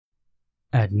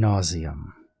Ad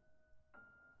nauseam.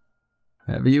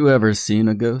 Have you ever seen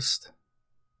a ghost?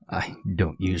 I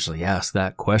don't usually ask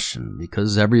that question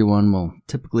because everyone will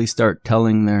typically start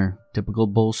telling their typical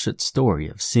bullshit story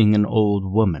of seeing an old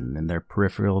woman in their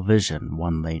peripheral vision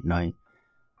one late night,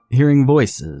 hearing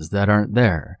voices that aren't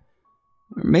there,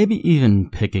 or maybe even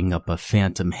picking up a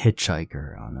phantom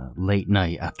hitchhiker on a late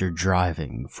night after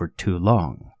driving for too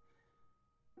long.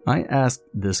 I ask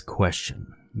this question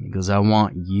because I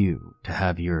want you to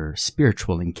have your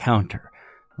spiritual encounter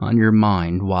on your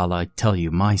mind while I tell you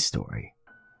my story.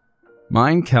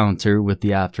 My encounter with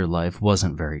the afterlife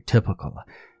wasn't very typical,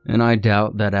 and I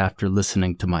doubt that after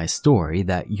listening to my story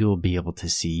that you'll be able to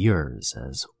see yours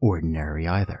as ordinary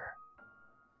either.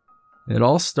 It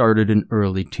all started in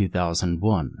early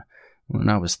 2001, when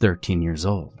I was 13 years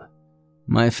old.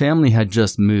 My family had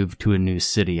just moved to a new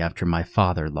city after my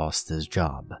father lost his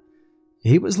job.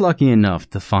 He was lucky enough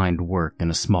to find work in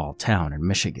a small town in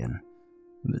Michigan.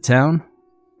 The town?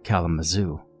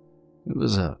 Kalamazoo. It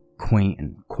was a quaint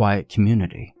and quiet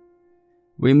community.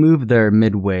 We moved there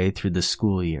midway through the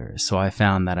school year, so I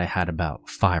found that I had about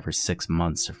 5 or 6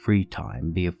 months of free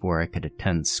time before I could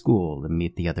attend school and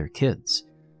meet the other kids.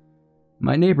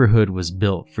 My neighborhood was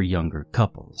built for younger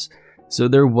couples, so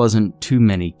there wasn't too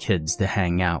many kids to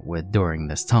hang out with during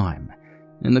this time,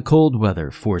 and the cold weather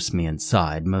forced me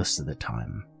inside most of the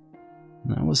time.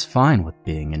 I was fine with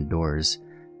being indoors.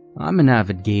 I'm an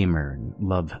avid gamer and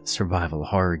love survival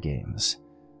horror games.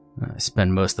 I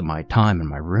spend most of my time in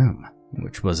my room,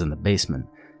 which was in the basement,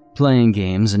 playing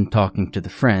games and talking to the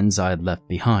friends I had left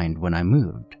behind when I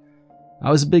moved. I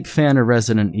was a big fan of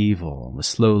Resident Evil and was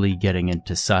slowly getting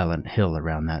into Silent Hill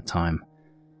around that time.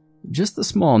 Just a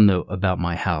small note about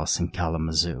my house in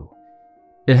Kalamazoo.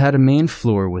 It had a main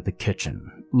floor with a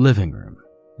kitchen, living room,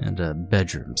 and a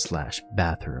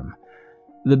bedroom/bathroom.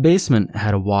 The basement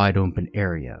had a wide open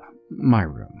area, my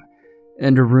room,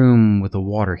 and a room with a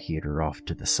water heater off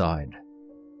to the side.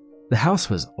 The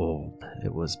house was old.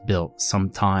 It was built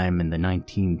sometime in the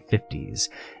 1950s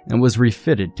and was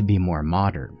refitted to be more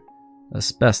modern.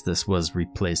 Asbestos was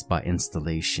replaced by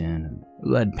insulation,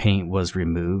 lead paint was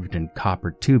removed, and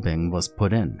copper tubing was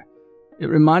put in. It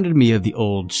reminded me of the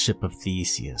old Ship of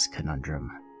Theseus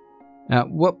conundrum. At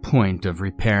what point of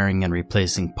repairing and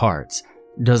replacing parts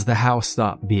does the house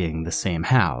stop being the same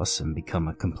house and become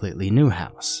a completely new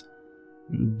house?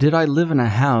 Did I live in a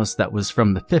house that was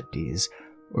from the 50s,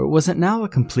 or was it now a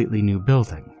completely new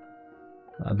building?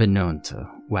 I've been known to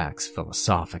wax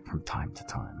philosophic from time to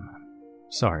time.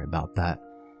 Sorry about that.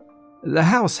 The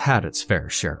house had its fair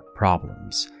share of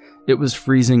problems. It was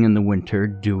freezing in the winter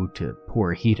due to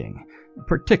poor heating,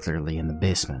 particularly in the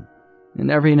basement,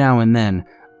 and every now and then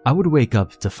I would wake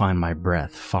up to find my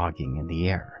breath fogging in the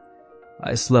air.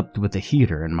 I slept with a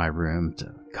heater in my room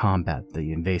to combat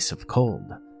the invasive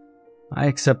cold. I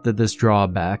accepted this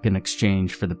drawback in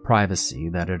exchange for the privacy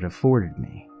that it afforded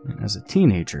me, and as a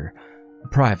teenager,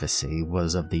 privacy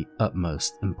was of the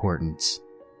utmost importance.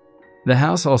 The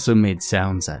house also made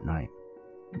sounds at night.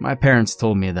 My parents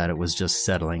told me that it was just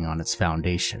settling on its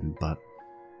foundation, but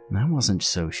I wasn't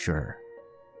so sure.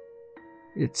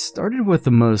 It started with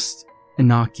the most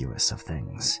innocuous of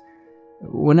things.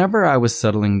 Whenever I was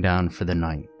settling down for the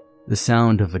night, the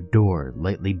sound of a door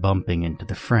lightly bumping into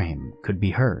the frame could be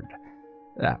heard.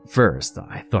 At first,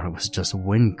 I thought it was just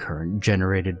wind current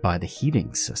generated by the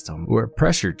heating system or a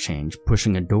pressure change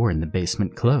pushing a door in the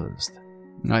basement closed.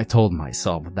 I told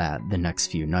myself that the next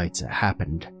few nights it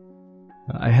happened.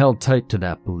 I held tight to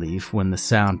that belief when the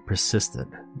sound persisted,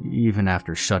 even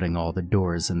after shutting all the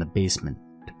doors in the basement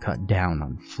to cut down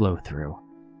on flow-through.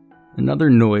 Another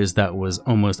noise that was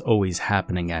almost always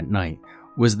happening at night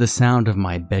was the sound of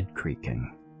my bed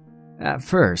creaking. At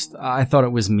first, I thought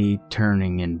it was me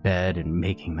turning in bed and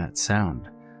making that sound.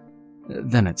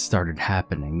 Then it started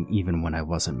happening even when I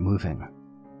wasn't moving.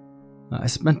 I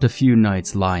spent a few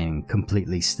nights lying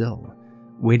completely still,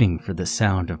 waiting for the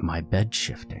sound of my bed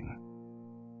shifting.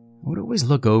 I would always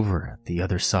look over at the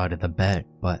other side of the bed,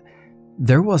 but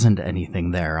there wasn't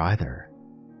anything there either.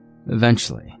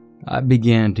 Eventually, I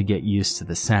began to get used to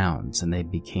the sounds and they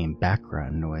became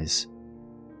background noise.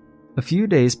 A few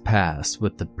days passed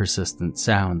with the persistent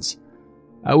sounds.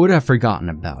 I would have forgotten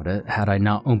about it had I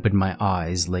not opened my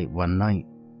eyes late one night.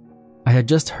 I had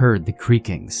just heard the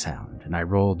creaking sound and I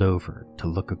rolled over to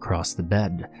look across the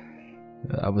bed.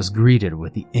 I was greeted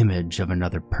with the image of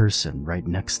another person right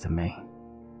next to me.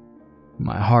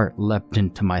 My heart leapt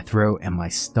into my throat and my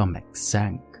stomach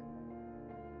sank.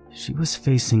 She was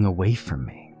facing away from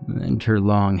me, and her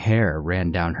long hair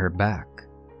ran down her back.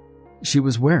 She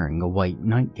was wearing a white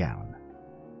nightgown.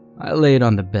 I laid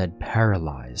on the bed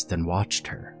paralyzed and watched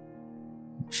her.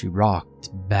 She rocked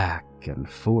back and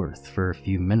forth for a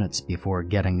few minutes before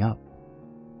getting up.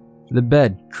 The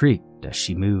bed creaked as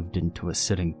she moved into a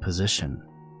sitting position.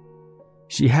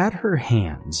 She had her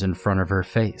hands in front of her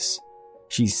face.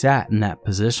 She sat in that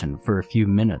position for a few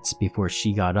minutes before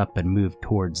she got up and moved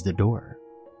towards the door.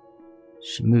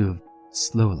 She moved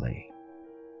slowly.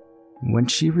 When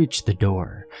she reached the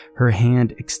door, her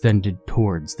hand extended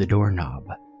towards the doorknob.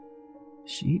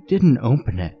 She didn't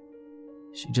open it.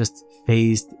 She just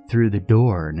phased through the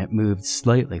door and it moved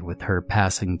slightly with her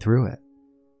passing through it.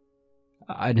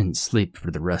 I didn't sleep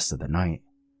for the rest of the night.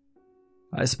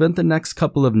 I spent the next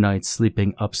couple of nights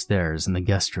sleeping upstairs in the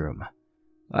guest room.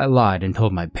 I lied and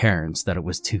told my parents that it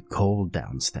was too cold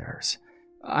downstairs.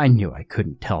 I knew I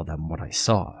couldn't tell them what I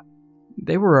saw.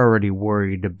 They were already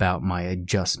worried about my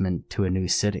adjustment to a new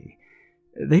city.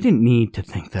 They didn't need to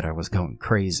think that I was going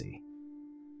crazy.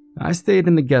 I stayed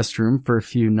in the guest room for a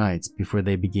few nights before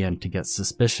they began to get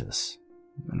suspicious.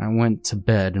 And I went to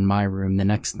bed in my room the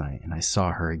next night and I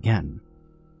saw her again.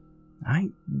 I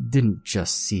didn't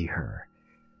just see her.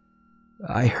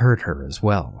 I heard her as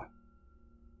well.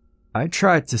 I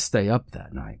tried to stay up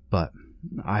that night, but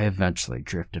I eventually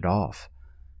drifted off.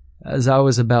 As I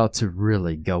was about to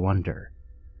really go under,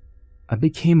 I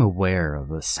became aware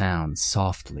of a sound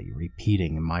softly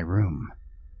repeating in my room.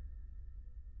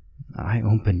 I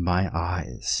opened my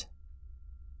eyes.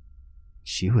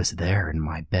 She was there in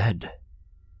my bed.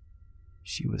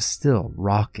 She was still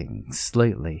rocking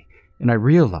slightly, and I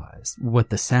realized what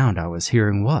the sound I was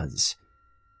hearing was.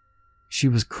 She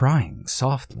was crying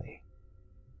softly.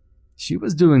 She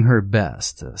was doing her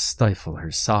best to stifle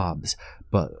her sobs,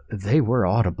 but they were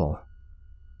audible.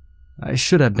 I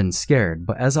should have been scared,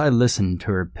 but as I listened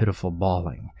to her pitiful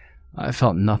bawling, I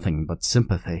felt nothing but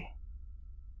sympathy.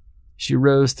 She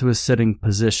rose to a sitting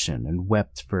position and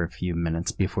wept for a few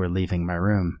minutes before leaving my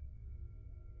room.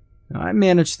 I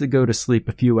managed to go to sleep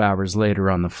a few hours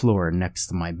later on the floor next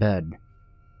to my bed.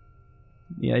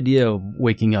 The idea of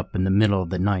waking up in the middle of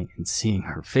the night and seeing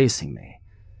her facing me,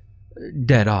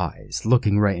 dead eyes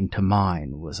looking right into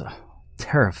mine, was a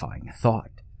terrifying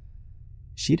thought.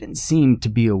 She didn't seem to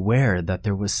be aware that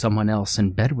there was someone else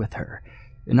in bed with her,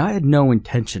 and I had no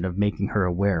intention of making her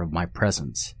aware of my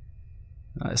presence.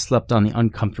 I slept on the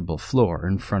uncomfortable floor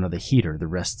in front of the heater the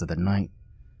rest of the night.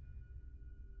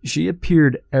 She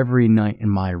appeared every night in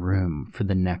my room for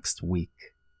the next week.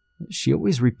 She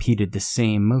always repeated the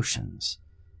same motions.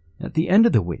 At the end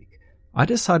of the week, I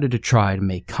decided to try to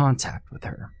make contact with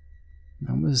her.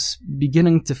 I was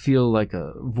beginning to feel like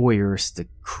a voyeuristic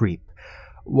creep,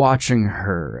 watching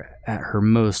her at her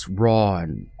most raw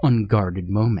and unguarded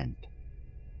moment.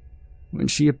 When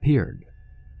she appeared,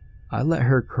 I let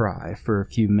her cry for a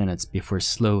few minutes before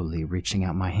slowly reaching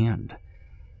out my hand.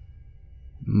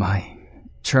 My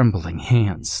trembling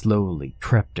hand slowly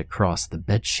crept across the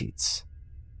bedsheets.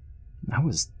 I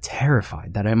was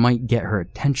terrified that I might get her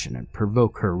attention and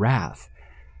provoke her wrath.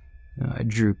 I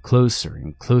drew closer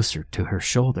and closer to her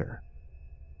shoulder.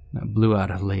 I blew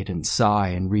out a laden sigh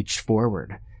and reached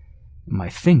forward. My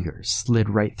fingers slid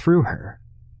right through her.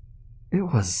 It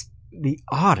was the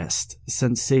oddest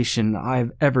sensation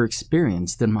I've ever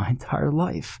experienced in my entire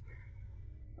life.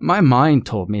 My mind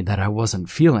told me that I wasn't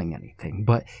feeling anything,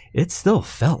 but it still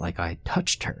felt like I had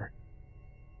touched her.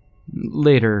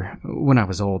 Later, when I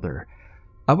was older,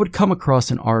 I would come across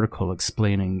an article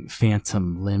explaining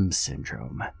phantom limb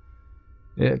syndrome.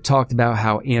 It talked about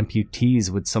how amputees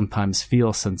would sometimes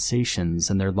feel sensations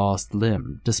in their lost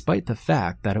limb, despite the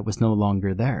fact that it was no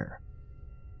longer there.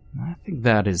 I think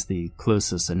that is the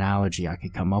closest analogy I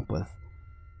could come up with.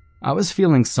 I was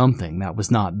feeling something that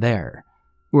was not there,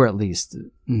 or at least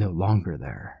no longer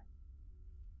there.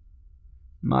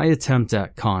 My attempt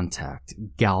at contact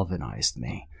galvanized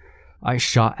me. I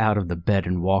shot out of the bed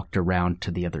and walked around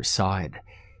to the other side,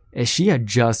 as she had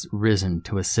just risen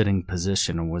to a sitting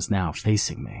position and was now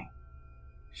facing me.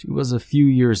 She was a few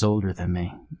years older than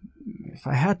me. If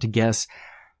I had to guess,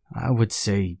 I would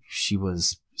say she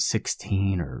was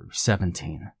 16 or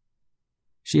 17.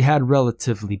 She had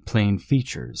relatively plain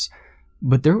features,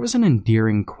 but there was an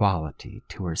endearing quality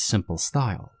to her simple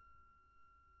style.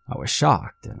 I was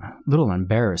shocked and a little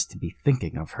embarrassed to be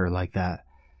thinking of her like that.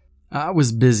 I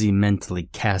was busy mentally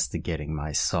castigating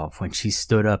myself when she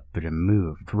stood up and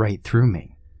moved right through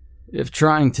me. If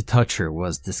trying to touch her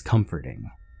was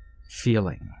discomforting,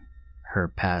 feeling her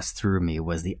pass through me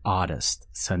was the oddest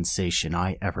sensation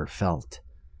I ever felt.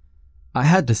 I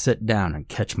had to sit down and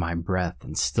catch my breath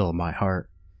and still my heart.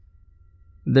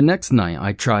 The next night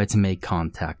I tried to make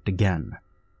contact again,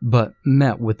 but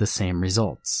met with the same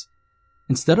results.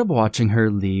 Instead of watching her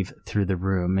leave through the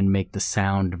room and make the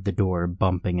sound of the door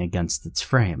bumping against its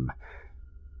frame,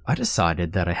 I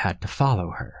decided that I had to follow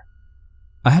her.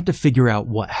 I had to figure out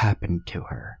what happened to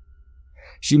her.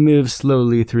 She moved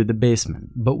slowly through the basement,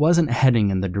 but wasn't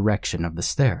heading in the direction of the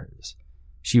stairs.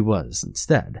 She was,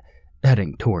 instead,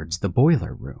 heading towards the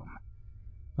boiler room.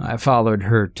 I followed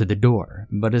her to the door,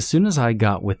 but as soon as I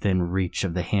got within reach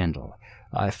of the handle,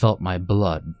 I felt my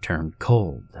blood turn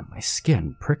cold and my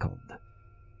skin prickled.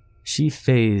 She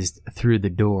phased through the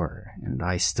door, and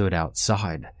I stood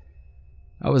outside.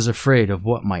 I was afraid of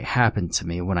what might happen to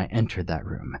me when I entered that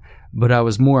room, but I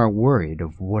was more worried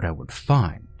of what I would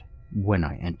find when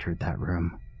I entered that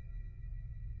room.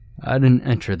 I didn't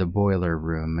enter the boiler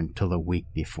room until a week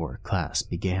before class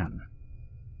began.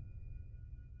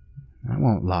 I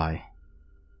won't lie.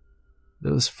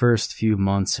 Those first few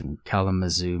months in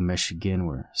Kalamazoo, Michigan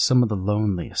were some of the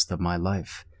loneliest of my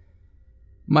life.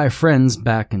 My friends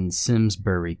back in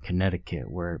Simsbury,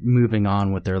 Connecticut were moving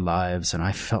on with their lives, and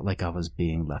I felt like I was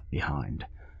being left behind.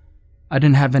 I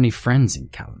didn't have any friends in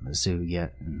Kalamazoo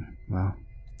yet, and, well,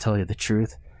 to tell you the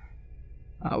truth,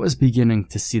 I was beginning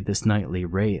to see this nightly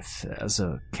wraith as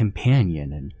a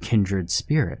companion and kindred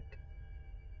spirit.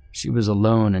 She was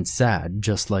alone and sad,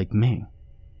 just like me.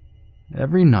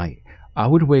 Every night, I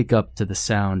would wake up to the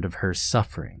sound of her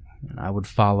suffering, and I would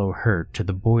follow her to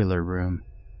the boiler room.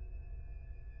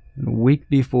 And a week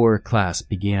before class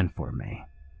began for me,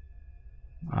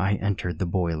 I entered the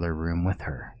boiler room with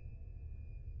her.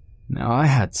 Now, I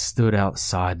had stood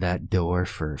outside that door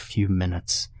for a few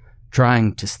minutes,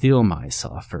 trying to steel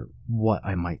myself for what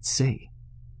I might see.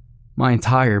 My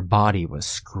entire body was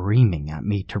screaming at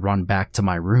me to run back to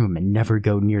my room and never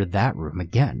go near that room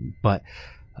again, but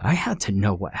I had to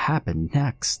know what happened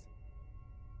next.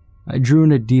 I drew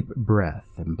in a deep breath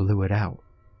and blew it out.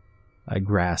 I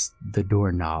grasped the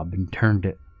doorknob and turned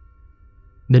it.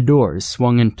 The doors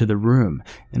swung into the room,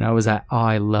 and I was at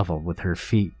eye level with her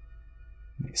feet.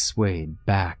 They swayed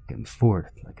back and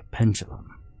forth like a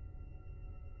pendulum.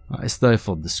 I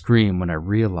stifled the scream when I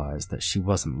realized that she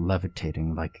wasn't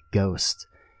levitating like a ghost.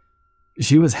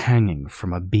 She was hanging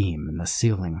from a beam in the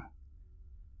ceiling.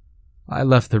 I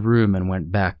left the room and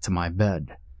went back to my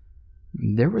bed.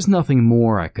 There was nothing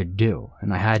more I could do,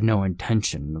 and I had no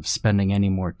intention of spending any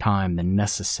more time than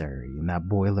necessary in that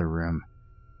boiler room.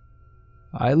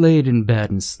 I laid in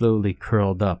bed and slowly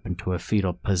curled up into a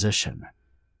fetal position.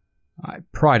 I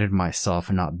prided myself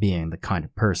in not being the kind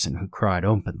of person who cried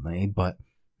openly, but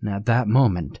at that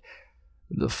moment,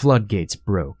 the floodgates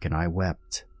broke and I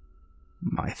wept.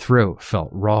 My throat felt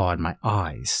raw and my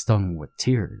eyes stung with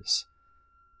tears.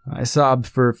 I sobbed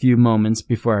for a few moments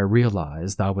before I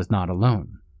realized I was not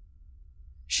alone.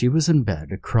 She was in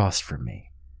bed across from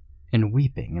me, and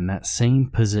weeping in that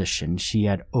same position she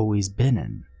had always been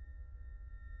in.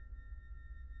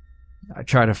 I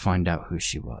tried to find out who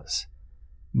she was,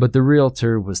 but the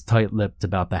realtor was tight-lipped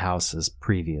about the house's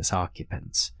previous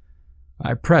occupants.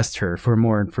 I pressed her for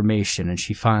more information, and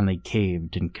she finally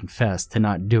caved and confessed to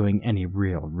not doing any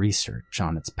real research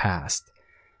on its past.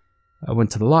 I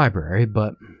went to the library,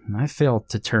 but I failed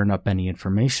to turn up any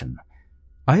information.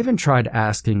 I even tried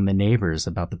asking the neighbors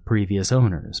about the previous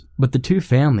owners, but the two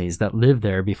families that lived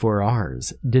there before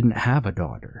ours didn't have a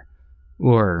daughter,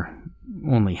 or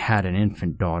only had an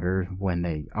infant daughter when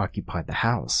they occupied the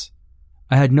house.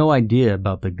 I had no idea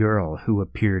about the girl who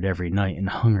appeared every night and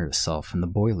hung herself in the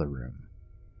boiler room.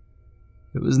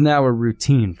 It was now a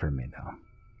routine for me,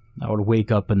 though. I would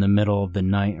wake up in the middle of the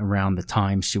night around the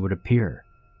time she would appear.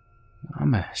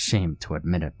 I'm ashamed to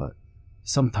admit it, but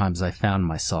sometimes I found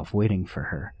myself waiting for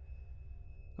her.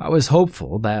 I was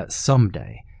hopeful that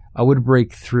someday I would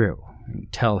break through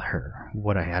and tell her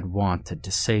what I had wanted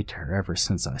to say to her ever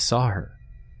since I saw her.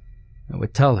 I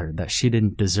would tell her that she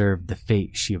didn't deserve the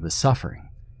fate she was suffering.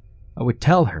 I would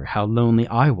tell her how lonely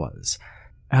I was,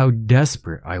 how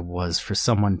desperate I was for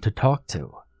someone to talk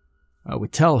to. I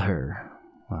would tell her,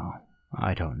 well,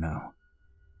 I don't know.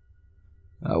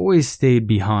 I always stayed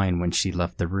behind when she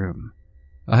left the room.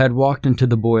 I had walked into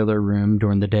the boiler room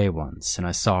during the day once, and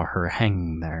I saw her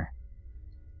hanging there.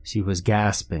 She was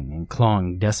gasping and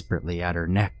clawing desperately at her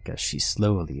neck as she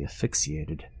slowly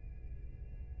asphyxiated.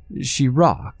 She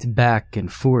rocked back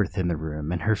and forth in the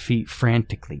room, and her feet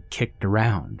frantically kicked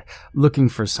around, looking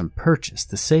for some purchase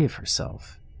to save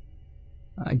herself.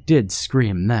 I did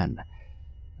scream then.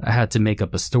 I had to make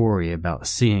up a story about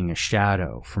seeing a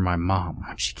shadow for my mom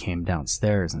when she came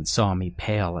downstairs and saw me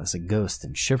pale as a ghost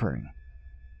and shivering.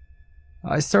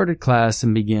 I started class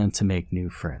and began to make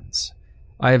new friends.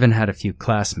 I even had a few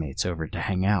classmates over to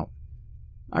hang out.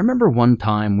 I remember one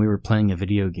time we were playing a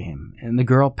video game, and the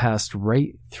girl passed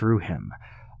right through him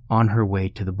on her way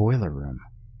to the boiler room.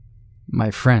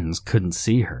 My friends couldn't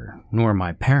see her, nor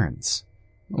my parents.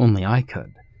 Only I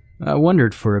could. I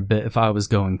wondered for a bit if I was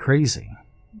going crazy,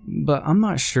 but I'm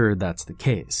not sure that's the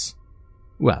case.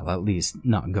 Well, at least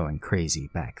not going crazy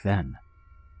back then.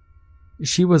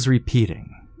 She was repeating,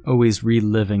 always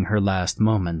reliving her last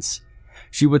moments.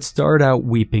 She would start out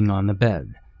weeping on the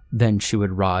bed, then she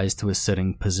would rise to a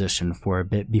sitting position for a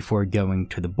bit before going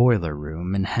to the boiler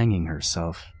room and hanging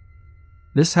herself.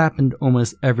 This happened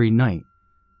almost every night,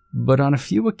 but on a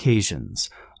few occasions,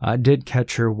 I did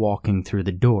catch her walking through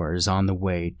the doors on the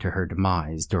way to her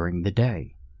demise during the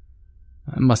day.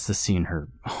 I must have seen her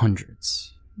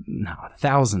hundreds, no,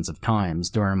 thousands of times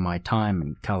during my time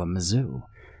in Kalamazoo.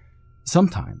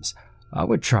 Sometimes I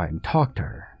would try and talk to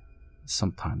her.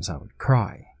 Sometimes I would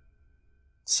cry.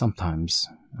 Sometimes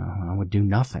I would do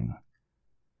nothing.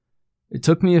 It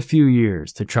took me a few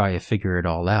years to try to figure it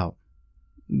all out,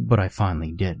 but I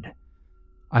finally did.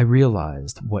 I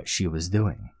realized what she was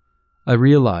doing. I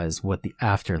realized what the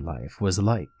afterlife was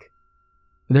like.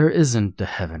 There isn't a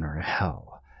heaven or a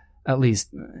hell, at least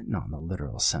not in the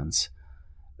literal sense.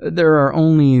 There are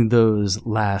only those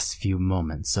last few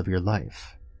moments of your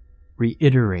life,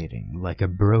 reiterating like a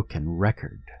broken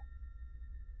record.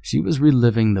 She was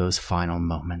reliving those final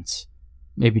moments,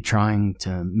 maybe trying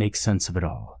to make sense of it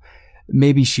all.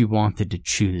 Maybe she wanted to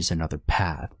choose another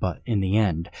path, but in the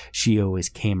end, she always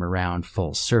came around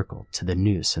full circle to the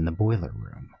noose in the boiler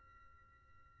room.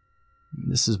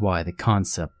 This is why the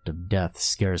concept of death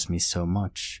scares me so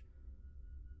much.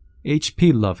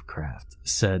 H.P. Lovecraft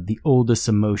said the oldest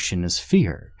emotion is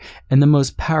fear, and the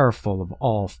most powerful of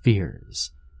all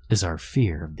fears is our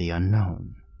fear of the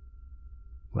unknown.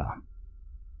 Well,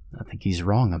 I think he's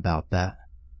wrong about that.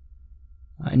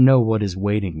 I know what is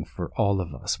waiting for all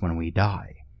of us when we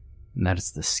die, and that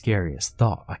is the scariest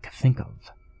thought I could think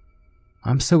of.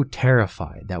 I'm so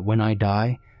terrified that when I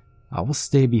die, I will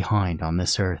stay behind on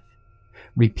this earth,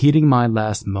 repeating my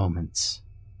last moments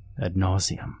ad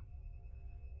nauseam,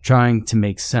 trying to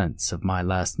make sense of my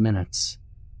last minutes.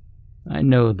 I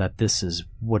know that this is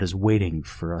what is waiting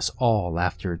for us all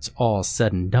after it's all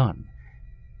said and done,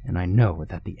 and I know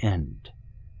that the end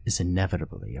is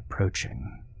inevitably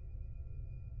approaching.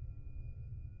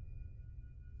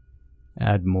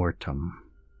 Ad Mortem.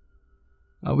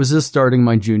 I was just starting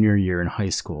my junior year in high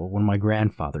school when my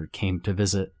grandfather came to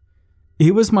visit.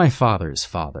 He was my father's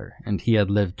father, and he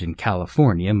had lived in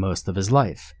California most of his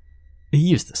life. He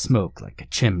used to smoke like a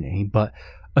chimney, but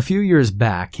a few years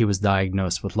back he was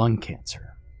diagnosed with lung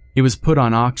cancer. He was put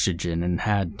on oxygen and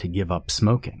had to give up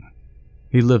smoking.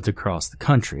 He lived across the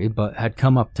country, but had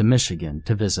come up to Michigan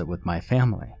to visit with my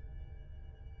family.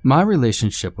 My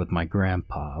relationship with my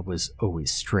grandpa was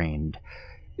always strained.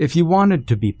 If you wanted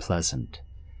to be pleasant,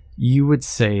 you would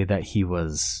say that he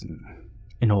was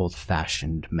an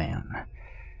old-fashioned man.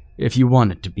 If you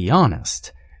wanted to be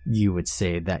honest, you would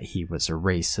say that he was a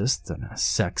racist and a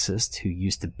sexist who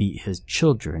used to beat his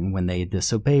children when they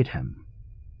disobeyed him.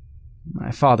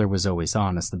 My father was always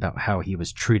honest about how he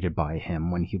was treated by him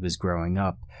when he was growing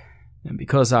up, and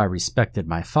because I respected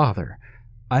my father,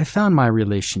 I found my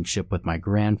relationship with my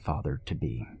grandfather to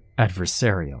be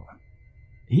adversarial.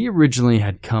 He originally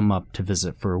had come up to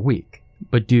visit for a week,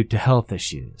 but due to health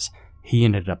issues, he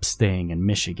ended up staying in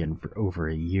Michigan for over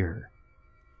a year.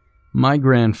 My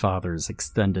grandfather's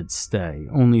extended stay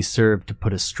only served to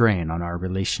put a strain on our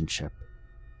relationship.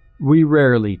 We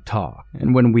rarely talk,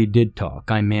 and when we did talk,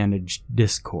 I managed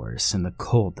discourse in the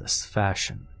coldest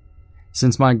fashion.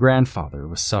 Since my grandfather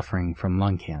was suffering from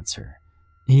lung cancer,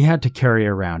 he had to carry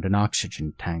around an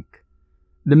oxygen tank.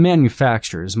 The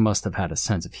manufacturers must have had a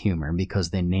sense of humor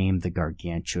because they named the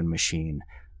gargantuan machine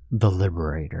the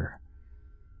Liberator.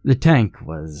 The tank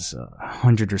was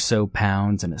 100 or so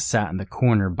pounds, and it sat in the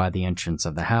corner by the entrance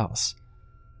of the house.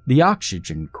 The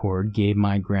oxygen cord gave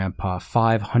my grandpa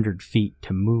 500 feet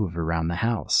to move around the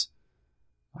house.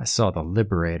 I saw the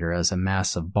Liberator as a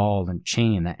massive ball and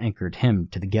chain that anchored him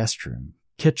to the guest room,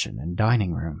 kitchen, and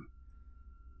dining room.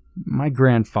 My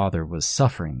grandfather was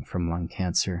suffering from lung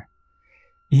cancer.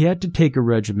 He had to take a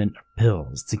regimen of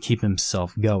pills to keep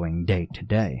himself going day to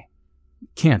day.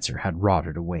 Cancer had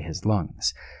rotted away his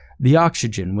lungs. The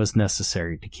oxygen was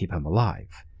necessary to keep him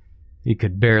alive. He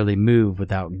could barely move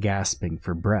without gasping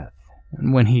for breath,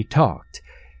 and when he talked,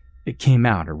 it came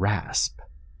out a rasp.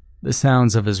 The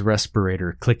sounds of his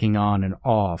respirator clicking on and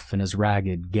off and his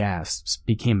ragged gasps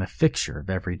became a fixture of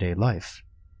everyday life.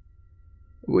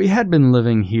 We had been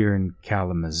living here in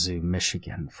Kalamazoo,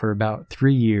 Michigan, for about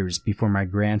 3 years before my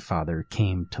grandfather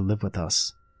came to live with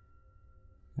us.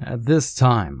 At this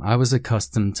time, I was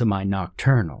accustomed to my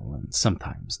nocturnal and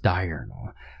sometimes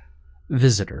diurnal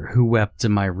visitor who wept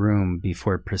in my room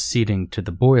before proceeding to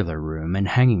the boiler room and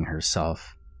hanging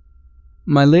herself.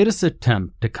 My latest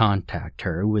attempt to contact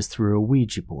her was through a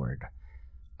Ouija board.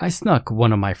 I snuck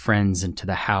one of my friends into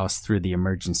the house through the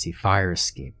emergency fire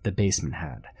escape the basement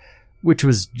had, which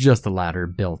was just a ladder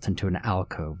built into an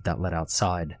alcove that led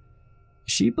outside.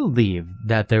 She believed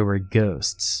that there were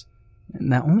ghosts,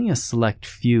 and that only a select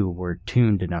few were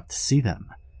tuned enough to see them.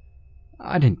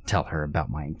 I didn't tell her about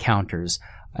my encounters.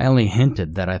 I only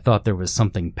hinted that I thought there was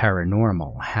something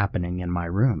paranormal happening in my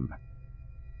room.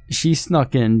 She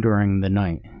snuck in during the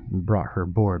night and brought her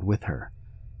board with her,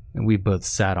 and we both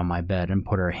sat on my bed and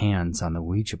put our hands on the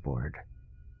Ouija board.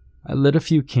 I lit a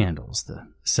few candles to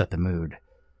set the mood.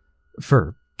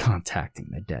 For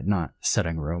contacting the dead, not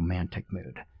setting a romantic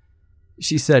mood.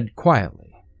 She said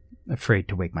quietly, afraid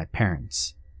to wake my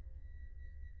parents,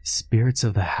 "Spirits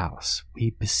of the house, we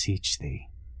beseech thee."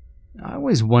 I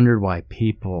always wondered why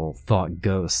people thought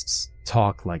ghosts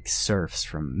talk like serfs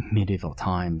from medieval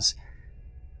times.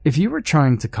 If you were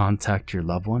trying to contact your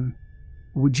loved one,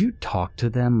 would you talk to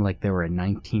them like they were a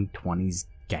 1920s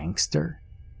gangster?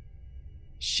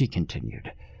 She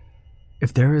continued,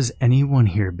 "If there is anyone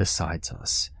here besides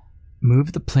us,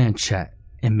 move the planchette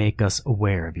and make us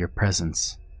aware of your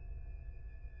presence."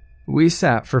 We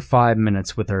sat for 5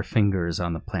 minutes with our fingers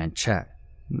on the planchette.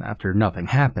 After nothing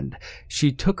happened,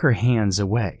 she took her hands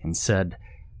away and said,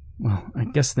 "Well, I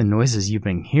guess the noises you've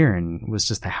been hearing was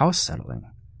just the house settling."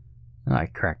 I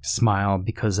cracked a smile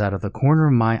because out of the corner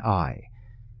of my eye,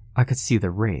 I could see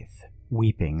the wraith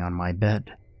weeping on my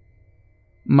bed.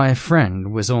 My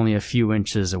friend was only a few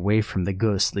inches away from the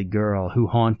ghostly girl who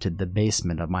haunted the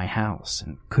basement of my house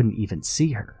and couldn't even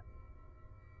see her.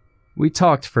 We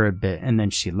talked for a bit and then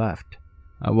she left.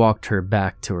 I walked her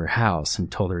back to her house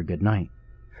and told her good night.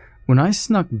 When I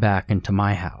snuck back into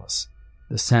my house,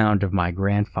 the sound of my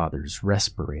grandfather's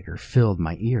respirator filled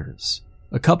my ears.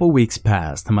 A couple weeks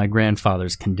passed and my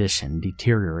grandfather's condition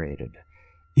deteriorated.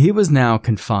 He was now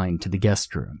confined to the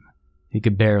guest room. He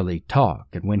could barely talk,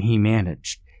 and when he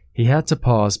managed, he had to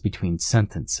pause between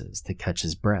sentences to catch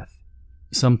his breath.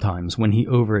 Sometimes, when he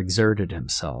overexerted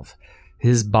himself,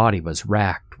 his body was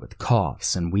racked with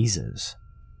coughs and wheezes.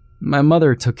 My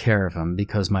mother took care of him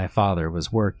because my father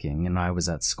was working and I was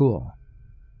at school.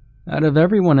 Out of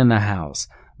everyone in the house,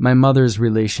 my mother's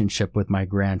relationship with my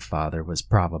grandfather was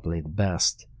probably the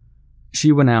best.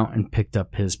 She went out and picked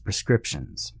up his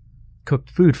prescriptions, cooked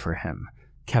food for him,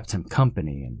 kept him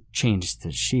company, and changed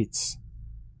his sheets.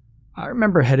 I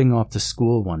remember heading off to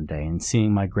school one day and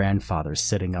seeing my grandfather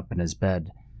sitting up in his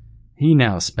bed. He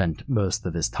now spent most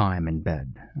of his time in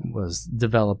bed, was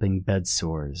developing bed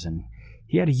sores, and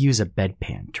he had to use a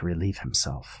bedpan to relieve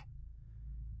himself.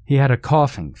 He had a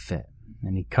coughing fit,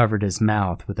 and he covered his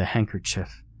mouth with a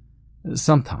handkerchief.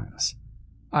 Sometimes,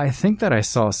 I think that I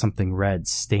saw something red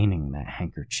staining that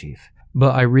handkerchief,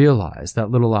 but I realized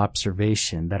that little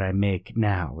observation that I make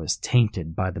now was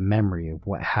tainted by the memory of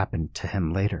what happened to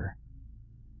him later.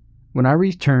 When I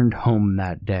returned home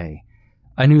that day,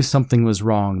 I knew something was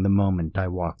wrong the moment I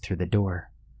walked through the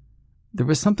door. There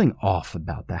was something off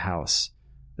about the house.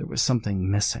 There was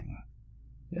something missing.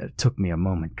 It took me a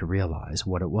moment to realize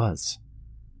what it was.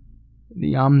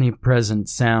 The omnipresent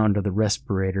sound of the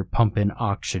respirator pumping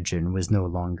oxygen was no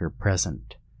longer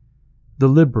present. The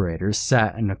liberator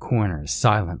sat in a corner,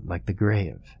 silent like the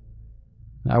grave.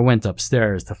 I went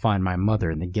upstairs to find my mother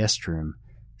in the guest room,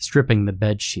 stripping the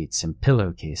bed sheets and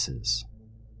pillowcases.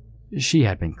 She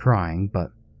had been crying,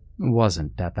 but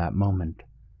wasn't at that moment.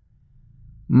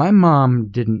 My mom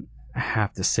didn't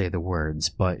have to say the words,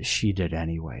 but she did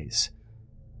anyways.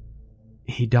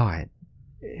 "He died.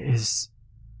 His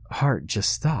heart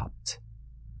just stopped.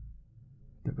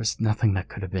 There was nothing that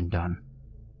could have been done."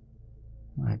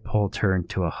 I pulled her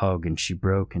into a hug and she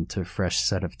broke into a fresh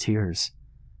set of tears.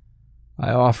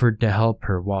 I offered to help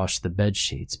her wash the bed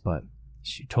sheets, but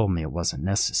she told me it wasn't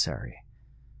necessary.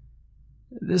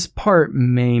 This part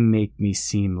may make me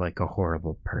seem like a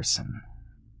horrible person,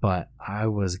 but I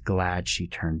was glad she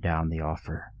turned down the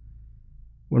offer.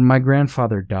 When my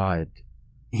grandfather died,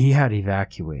 he had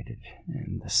evacuated,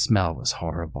 and the smell was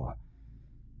horrible.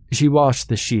 She washed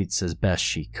the sheets as best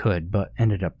she could, but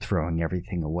ended up throwing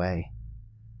everything away.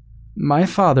 My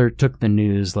father took the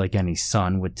news like any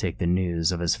son would take the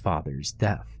news of his father's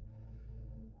death.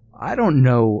 I don't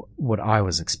know what I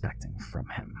was expecting from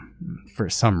him. For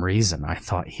some reason, I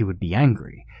thought he would be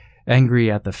angry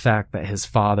at the fact that his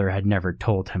father had never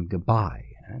told him goodbye,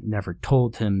 never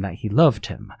told him that he loved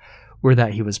him, or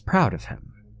that he was proud of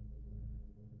him.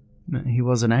 He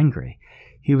wasn't angry.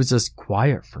 he was just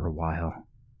quiet for a while.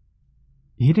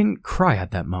 He didn't cry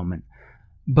at that moment,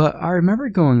 but I remember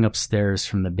going upstairs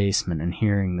from the basement and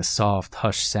hearing the soft,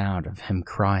 hushed sound of him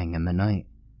crying in the night.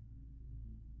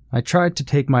 I tried to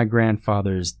take my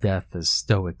grandfather's death as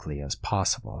stoically as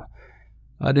possible.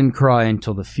 I didn't cry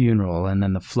until the funeral, and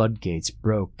then the floodgates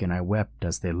broke and I wept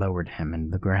as they lowered him in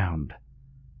the ground.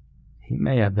 He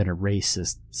may have been a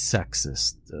racist,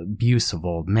 sexist, abusive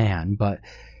old man, but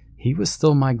he was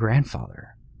still my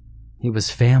grandfather. He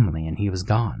was family and he was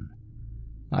gone.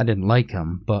 I didn't like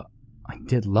him, but I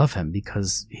did love him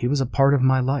because he was a part of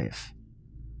my life.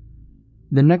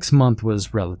 The next month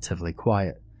was relatively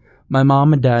quiet. My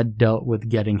mom and dad dealt with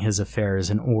getting his affairs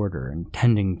in order and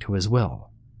tending to his will.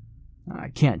 I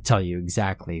can't tell you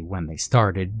exactly when they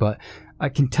started, but I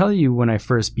can tell you when I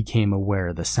first became aware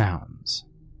of the sounds.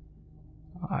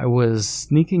 I was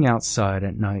sneaking outside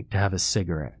at night to have a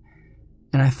cigarette,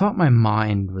 and I thought my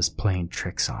mind was playing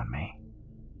tricks on me.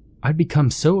 I'd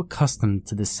become so accustomed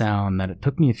to the sound that it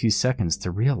took me a few seconds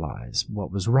to realize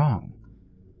what was wrong.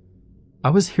 I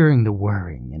was hearing the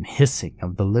whirring and hissing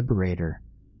of the Liberator.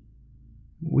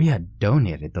 We had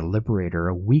donated the Liberator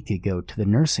a week ago to the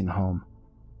nursing home.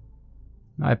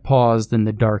 I paused in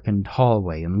the darkened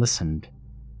hallway and listened.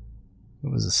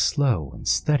 It was a slow and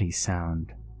steady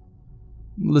sound.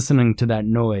 Listening to that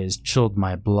noise chilled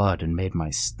my blood and made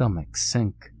my stomach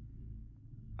sink.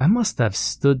 I must have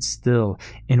stood still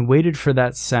and waited for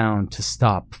that sound to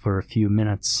stop for a few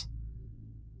minutes.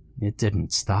 It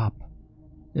didn't stop.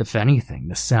 If anything,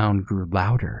 the sound grew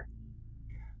louder.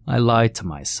 I lied to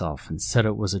myself and said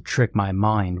it was a trick my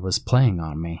mind was playing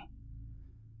on me.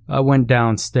 I went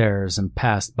downstairs and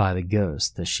passed by the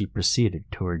ghost as she proceeded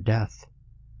to her death.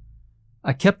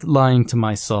 I kept lying to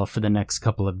myself for the next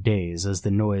couple of days as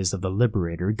the noise of the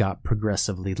Liberator got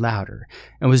progressively louder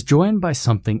and was joined by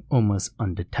something almost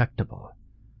undetectable.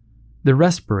 The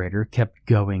respirator kept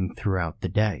going throughout the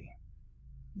day.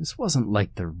 This wasn't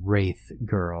like the Wraith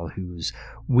girl whose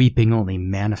weeping only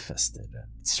manifested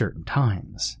at certain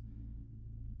times.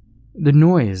 The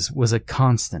noise was a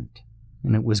constant,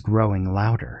 and it was growing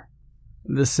louder.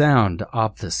 The sound,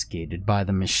 obfuscated by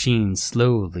the machine,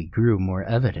 slowly grew more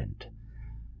evident.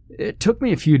 It took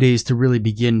me a few days to really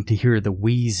begin to hear the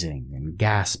wheezing and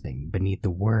gasping beneath the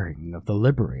whirring of the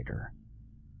Liberator.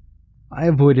 I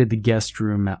avoided the guest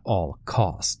room at all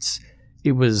costs.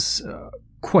 It was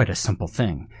quite a simple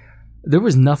thing. There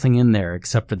was nothing in there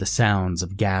except for the sounds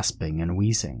of gasping and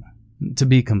wheezing. To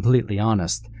be completely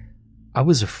honest, I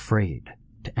was afraid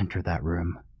to enter that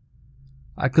room.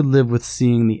 I could live with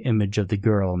seeing the image of the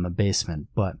girl in the basement,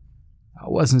 but I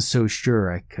wasn't so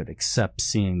sure I could accept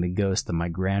seeing the ghost of my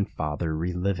grandfather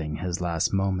reliving his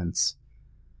last moments.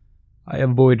 I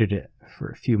avoided it for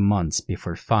a few months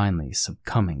before finally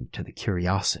succumbing to the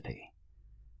curiosity.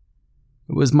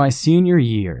 It was my senior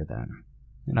year then,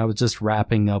 and I was just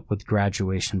wrapping up with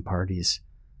graduation parties.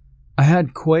 I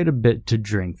had quite a bit to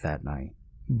drink that night,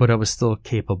 but I was still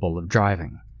capable of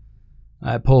driving.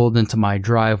 I pulled into my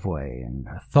driveway and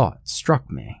a thought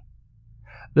struck me.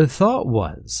 The thought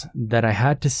was that I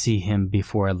had to see him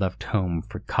before I left home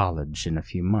for college in a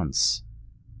few months.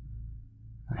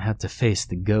 I had to face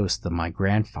the ghost of my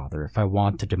grandfather if I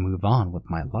wanted to move on with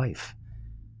my life.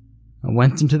 I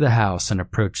went into the house and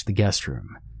approached the guest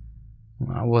room.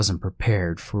 I wasn't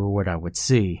prepared for what I would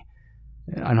see.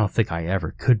 I don't think I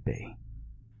ever could be.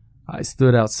 I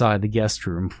stood outside the guest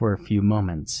room for a few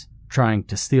moments, trying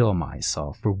to steel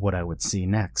myself for what I would see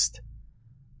next.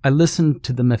 I listened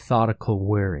to the methodical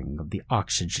whirring of the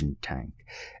oxygen tank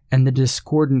and the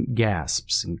discordant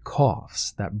gasps and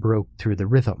coughs that broke through the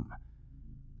rhythm.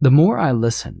 The more I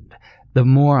listened, the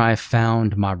more I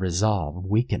found my resolve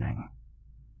weakening.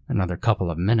 Another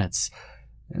couple of minutes,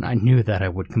 and I knew that I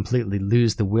would completely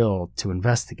lose the will to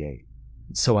investigate,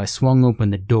 so I swung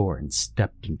open the door and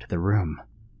stepped into the room.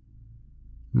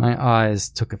 My eyes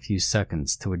took a few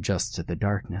seconds to adjust to the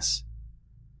darkness.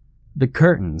 The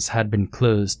curtains had been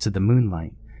closed to the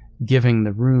moonlight, giving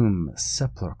the room a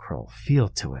sepulchral feel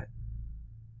to it.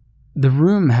 The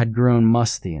room had grown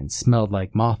musty and smelled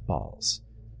like mothballs.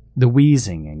 The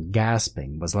wheezing and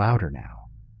gasping was louder now.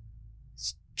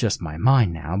 It's just my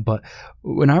mind now, but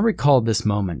when I recalled this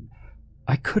moment,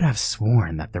 I could have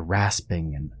sworn that the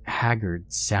rasping and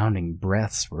haggard-sounding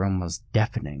breaths were almost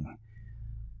deafening.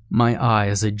 My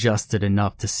eyes adjusted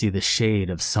enough to see the shade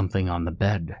of something on the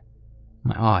bed.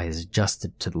 My eyes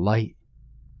adjusted to the light,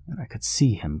 and I could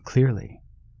see him clearly.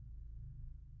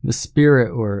 The spirit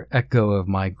or echo of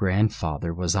my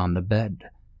grandfather was on the bed.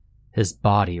 His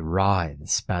body writhed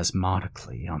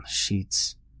spasmodically on the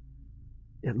sheets.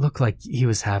 It looked like he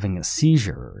was having a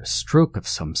seizure or a stroke of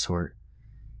some sort.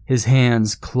 His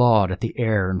hands clawed at the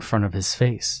air in front of his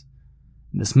face.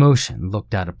 This motion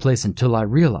looked out of place until I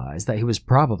realized that he was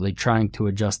probably trying to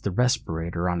adjust the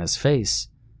respirator on his face.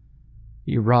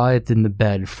 He writhed in the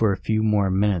bed for a few more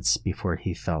minutes before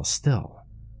he fell still.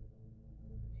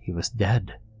 He was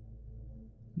dead.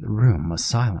 The room was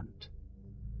silent.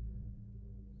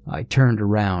 I turned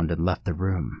around and left the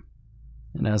room,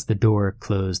 and as the door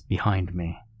closed behind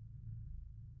me,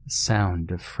 the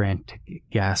sound of frantic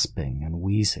gasping and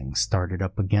wheezing started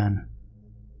up again.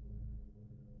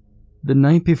 The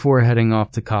night before heading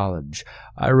off to college,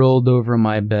 I rolled over in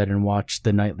my bed and watched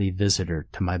the nightly visitor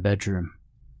to my bedroom.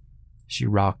 She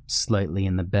rocked slightly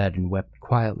in the bed and wept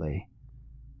quietly.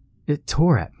 It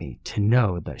tore at me to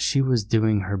know that she was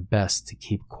doing her best to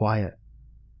keep quiet.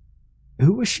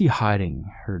 Who was she hiding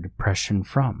her depression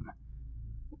from?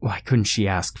 Why couldn't she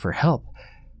ask for help?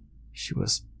 She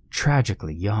was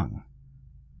tragically young.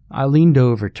 I leaned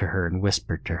over to her and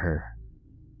whispered to her,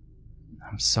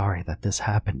 "I'm sorry that this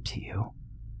happened to you."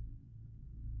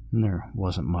 And there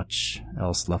wasn't much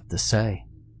else left to say.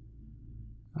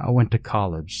 I went to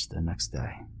college the next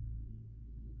day.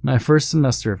 My first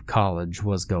semester of college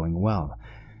was going well.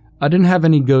 I didn't have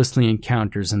any ghostly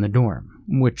encounters in the dorm,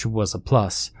 which was a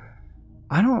plus.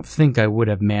 I don't think I would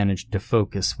have managed to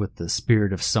focus with the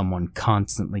spirit of someone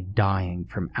constantly dying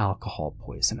from alcohol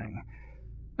poisoning.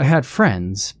 I had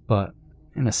friends, but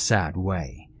in a sad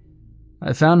way.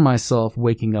 I found myself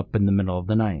waking up in the middle of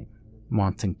the night,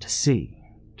 wanting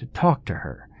to talk to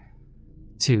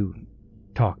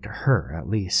her at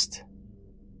least.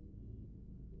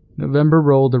 November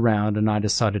rolled around and I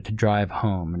decided to drive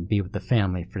home and be with the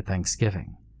family for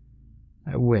Thanksgiving.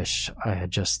 I wish I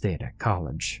had just stayed at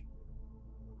college.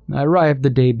 I arrived the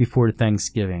day before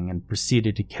Thanksgiving and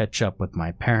proceeded to catch up with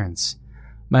my parents.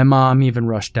 My mom even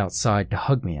rushed outside to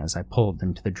hug me as I pulled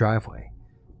into the driveway.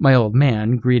 My old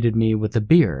man greeted me with a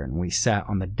beer and we sat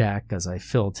on the deck as I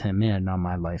filled him in on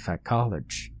my life at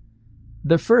college.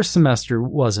 The first semester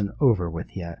wasn't over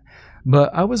with yet,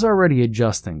 but I was already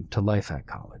adjusting to life at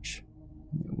college.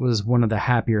 It was one of the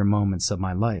happier moments of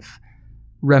my life.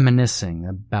 Reminiscing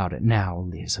about it now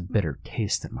leaves a bitter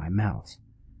taste in my mouth.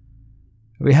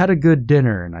 We had a good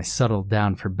dinner and I settled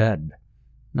down for bed.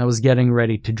 I was getting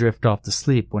ready to drift off to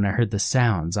sleep when I heard the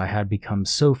sounds I had become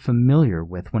so familiar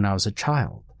with when I was a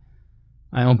child.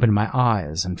 I opened my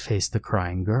eyes and faced the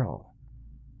crying girl.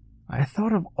 I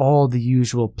thought of all the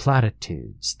usual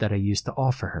platitudes that I used to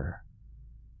offer her.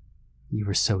 You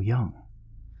were so young.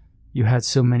 You had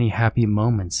so many happy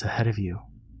moments ahead of you.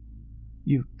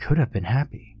 You could have been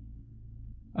happy.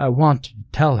 I wanted to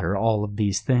tell her all of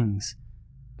these things,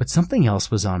 but something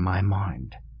else was on my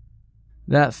mind.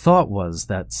 That thought was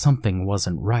that something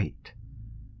wasn't right.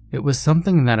 It was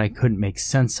something that I couldn't make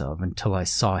sense of until I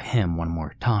saw him one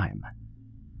more time.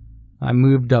 I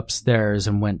moved upstairs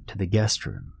and went to the guest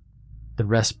room. The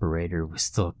respirator was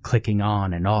still clicking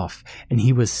on and off, and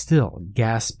he was still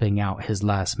gasping out his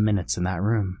last minutes in that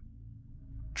room.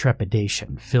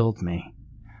 Trepidation filled me.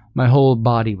 My whole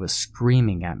body was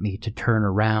screaming at me to turn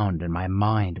around, and my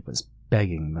mind was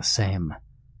begging the same.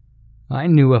 I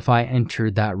knew if I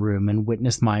entered that room and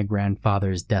witnessed my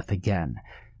grandfather's death again,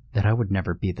 that I would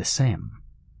never be the same.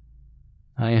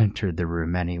 I entered the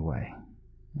room anyway,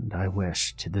 and I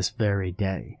wish to this very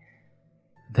day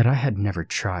that I had never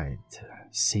tried to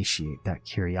satiate that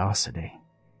curiosity.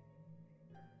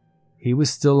 He was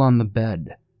still on the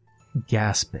bed,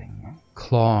 gasping,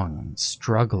 clawing, and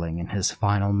struggling in his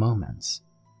final moments.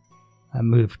 I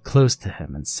moved close to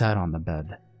him and sat on the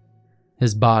bed.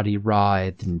 His body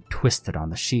writhed and twisted on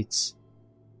the sheets.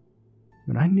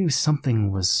 But I knew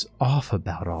something was off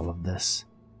about all of this.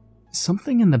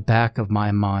 Something in the back of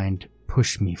my mind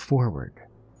pushed me forward.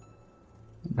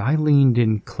 And I leaned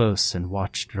in close and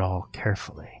watched it all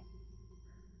carefully.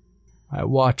 I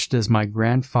watched as my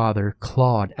grandfather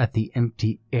clawed at the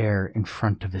empty air in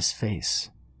front of his face.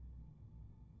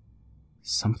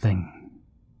 Something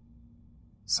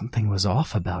was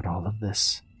off about all of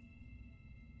this.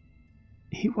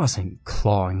 He wasn't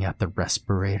clawing at the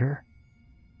respirator.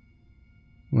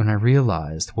 When I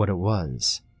realized what it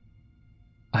was,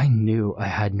 I knew I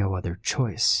had no other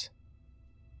choice.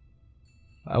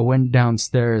 I went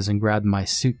downstairs and grabbed my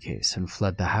suitcase and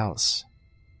fled the house.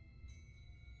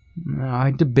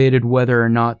 I debated whether or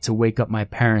not to wake up my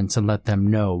parents and let them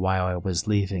know why I was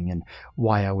leaving and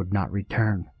why I would not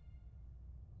return.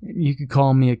 You could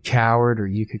call me a coward or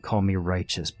you could call me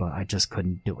righteous, but I just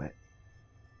couldn't do it.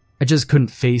 I just couldn't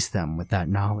face them with that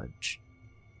knowledge.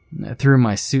 I threw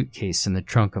my suitcase in the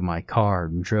trunk of my car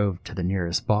and drove to the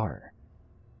nearest bar.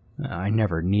 I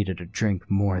never needed a drink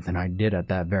more than I did at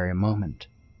that very moment.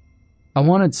 I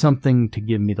wanted something to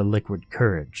give me the liquid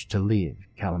courage to leave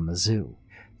Kalamazoo,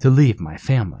 to leave my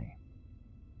family.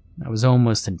 I was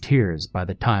almost in tears by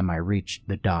the time I reached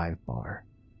the dive bar.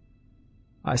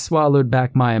 I swallowed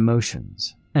back my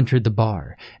emotions, entered the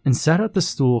bar, and sat at the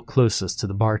stool closest to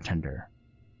the bartender.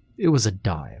 It was a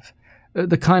dive,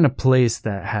 the kind of place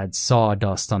that had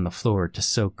sawdust on the floor to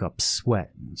soak up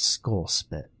sweat and skull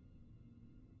spit.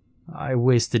 I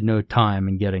wasted no time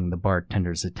in getting the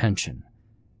bartender's attention.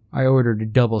 I ordered a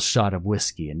double shot of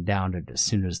whiskey and downed it as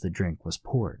soon as the drink was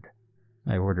poured.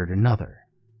 I ordered another,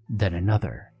 then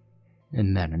another,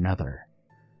 and then another.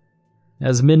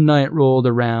 As midnight rolled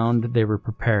around, they were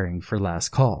preparing for last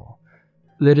call.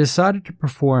 They decided to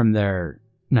perform their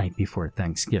night before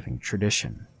Thanksgiving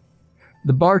tradition.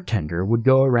 The bartender would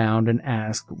go around and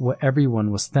ask what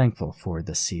everyone was thankful for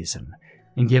this season,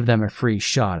 and give them a free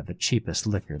shot of the cheapest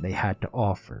liquor they had to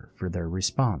offer for their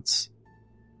response.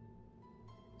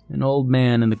 An old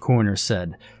man in the corner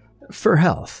said, "For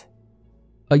health."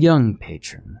 A young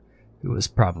patron, who was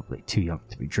probably too young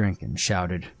to be drinking,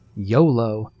 shouted,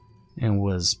 "YOLO," and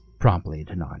was promptly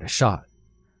denied a shot.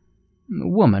 A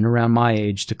woman around my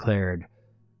age declared,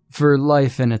 "For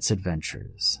life and its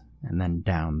adventures," and then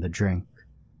downed the drink.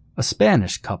 A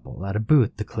Spanish couple at a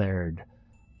booth declared,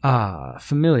 "Ah,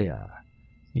 familia."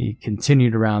 He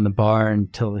continued around the bar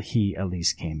until he at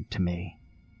least came to me.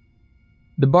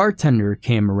 The bartender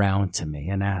came around to me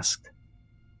and asked,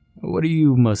 "What are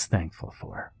you most thankful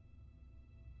for?"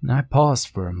 I paused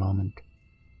for a moment.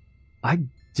 I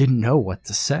didn't know what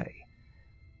to say.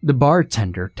 The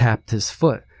bartender tapped his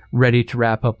foot, ready to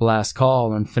wrap up last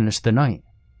call and finish the night.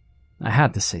 I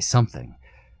had to say something.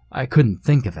 I couldn't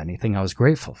think of anything I was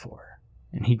grateful for,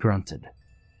 and he grunted,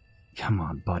 "Come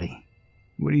on, buddy.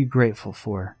 What are you grateful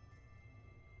for?"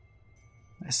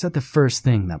 I said the first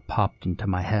thing that popped into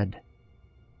my head.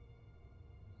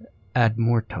 Ad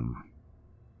Mortem.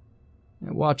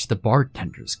 I watched the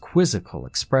bartender's quizzical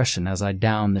expression as I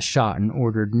downed the shot and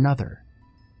ordered another.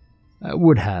 I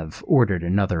would have ordered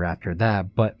another after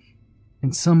that, but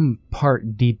in some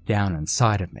part deep down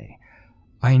inside of me,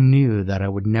 I knew that I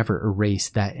would never erase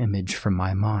that image from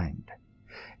my mind.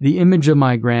 The image of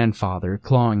my grandfather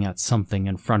clawing at something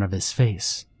in front of his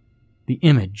face. The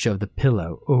image of the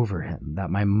pillow over him that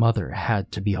my mother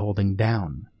had to be holding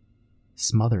down,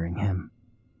 smothering him.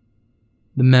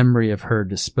 The memory of her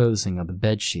disposing of the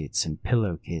bedsheets and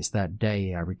pillowcase that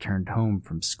day I returned home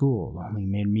from school only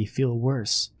made me feel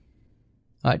worse.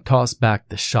 I tossed back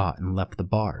the shot and left the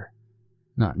bar,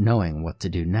 not knowing what to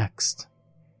do next,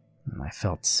 and I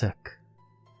felt sick.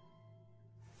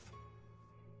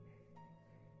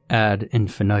 Ad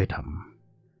infinitum.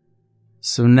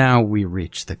 So now we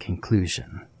reach the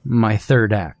conclusion. My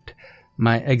third act,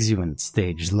 my exuent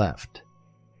stage left.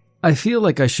 I feel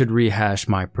like I should rehash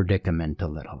my predicament a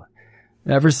little.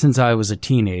 Ever since I was a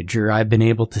teenager, I've been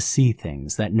able to see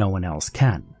things that no one else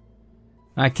can.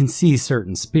 I can see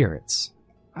certain spirits.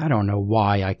 I don't know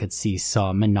why I could see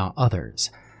some and not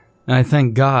others. I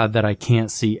thank God that I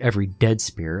can't see every dead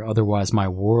spirit, otherwise my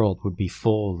world would be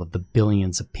full of the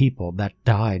billions of people that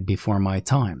died before my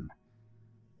time.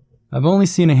 I've only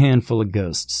seen a handful of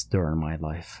ghosts during my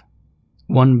life.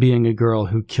 One being a girl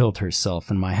who killed herself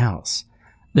in my house.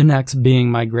 The next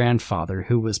being my grandfather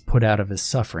who was put out of his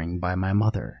suffering by my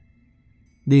mother.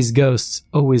 These ghosts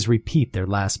always repeat their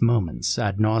last moments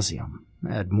ad nauseam,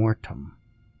 ad mortem.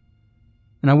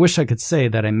 And I wish I could say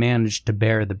that I managed to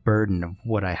bear the burden of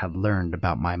what I had learned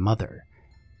about my mother.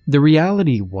 The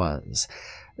reality was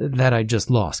that I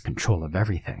just lost control of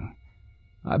everything.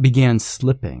 I began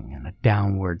slipping in a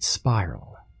downward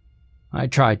spiral. I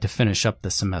tried to finish up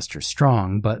the semester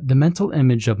strong, but the mental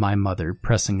image of my mother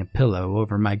pressing a pillow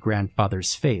over my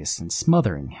grandfather's face and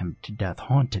smothering him to death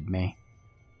haunted me.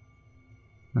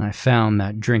 I found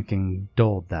that drinking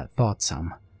dulled that thought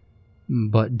some,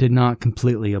 but did not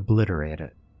completely obliterate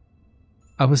it.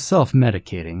 I was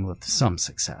self-medicating with some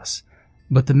success,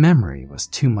 but the memory was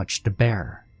too much to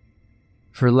bear.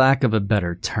 For lack of a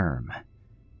better term,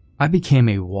 I became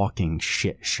a walking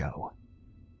shit show.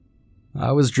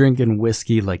 I was drinking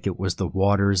whiskey like it was the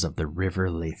waters of the River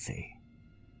Lethe.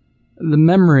 The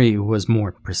memory was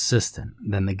more persistent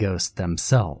than the ghosts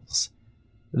themselves.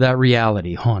 That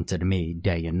reality haunted me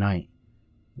day and night.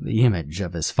 The image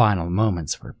of his final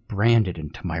moments were branded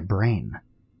into my brain.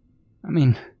 I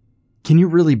mean, can you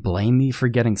really blame me for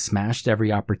getting smashed every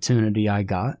opportunity I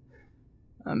got?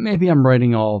 Maybe I'm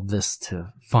writing all of this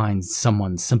to find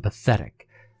someone sympathetic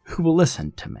who will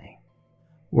listen to me.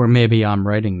 Or maybe I'm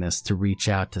writing this to reach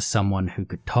out to someone who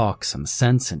could talk some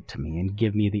sense into me and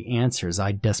give me the answers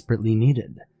I desperately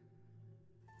needed.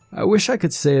 I wish I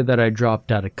could say that I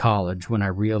dropped out of college when I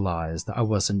realized I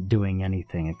wasn't doing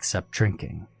anything except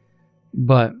drinking.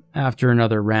 But after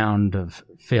another round of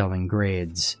failing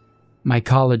grades, my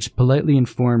college politely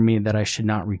informed me that I should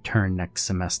not return next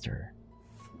semester.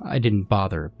 I didn't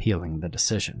bother appealing the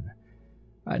decision.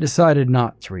 I decided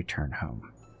not to return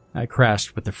home. I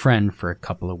crashed with a friend for a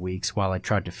couple of weeks while I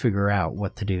tried to figure out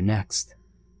what to do next.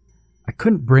 I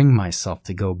couldn't bring myself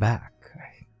to go back.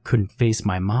 I couldn't face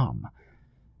my mom.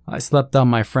 I slept on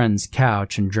my friend's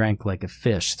couch and drank like a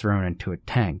fish thrown into a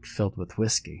tank filled with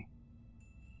whiskey.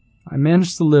 I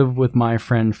managed to live with my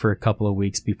friend for a couple of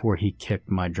weeks before he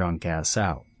kicked my drunk ass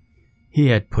out. He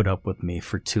had put up with me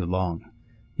for too long.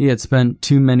 He had spent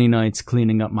too many nights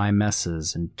cleaning up my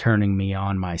messes and turning me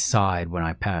on my side when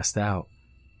I passed out.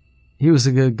 He was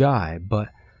a good guy, but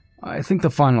I think the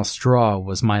final straw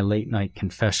was my late-night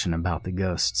confession about the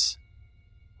ghosts.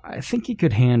 I think he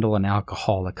could handle an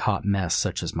alcoholic hot mess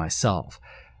such as myself,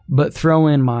 but throw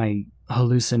in my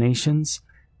hallucinations,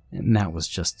 and that was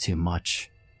just too much.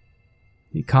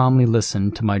 He calmly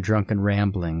listened to my drunken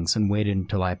ramblings and waited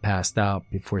until I passed out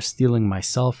before stealing my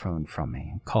cell phone from me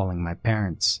and calling my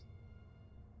parents.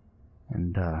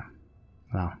 And, I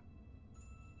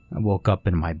woke up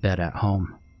in my bed at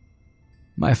home.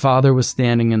 My father was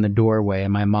standing in the doorway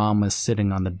and my mom was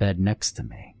sitting on the bed next to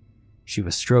me. She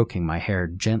was stroking my hair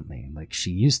gently like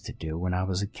she used to do when I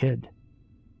was a kid.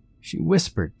 She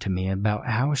whispered to me about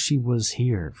how she was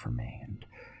here for me and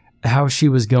how she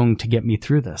was going to get me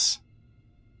through this.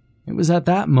 It was at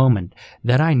that moment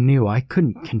that I knew I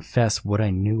couldn't confess what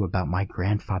I knew about my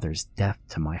grandfather's death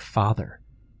to my father.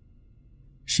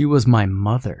 She was my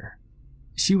mother.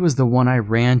 She was the one I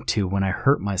ran to when I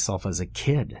hurt myself as a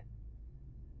kid.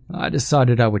 I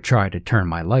decided I would try to turn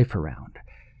my life around,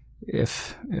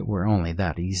 if it were only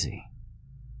that easy.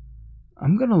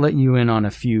 I'm going to let you in on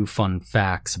a few fun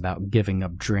facts about giving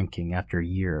up drinking after a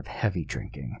year of heavy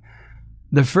drinking.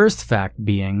 The first fact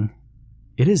being,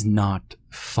 it is not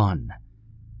fun.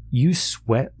 You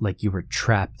sweat like you were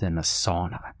trapped in a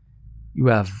sauna. You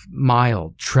have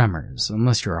mild tremors,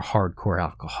 unless you're a hardcore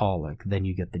alcoholic, then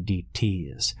you get the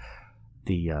DTs,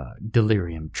 the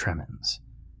delirium tremens,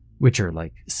 which are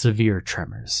like severe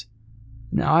tremors.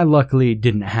 Now, I luckily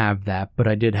didn't have that, but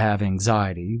I did have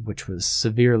anxiety, which was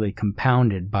severely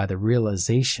compounded by the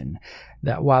realization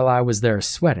that while I was there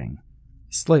sweating,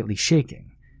 slightly shaking,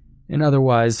 and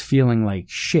otherwise feeling like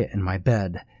shit in my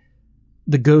bed,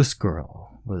 the ghost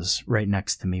girl was right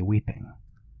next to me weeping.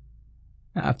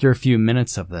 After a few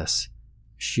minutes of this,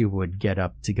 she would get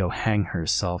up to go hang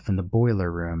herself in the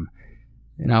boiler room,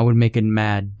 and I would make a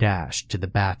mad dash to the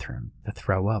bathroom to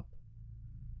throw up.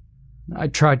 I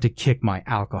tried to kick my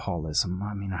alcoholism.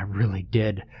 I really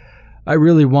did. I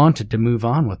really wanted to move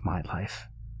on with my life.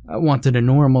 I wanted a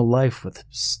normal life with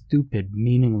stupid,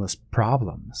 meaningless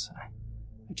problems.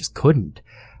 I just couldn't.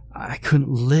 I couldn't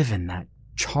live in that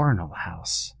charnel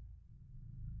house.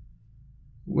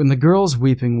 When the girl's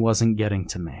weeping wasn't getting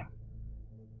to me,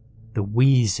 the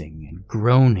wheezing and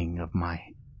groaning of my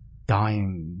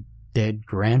dying, dead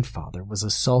grandfather was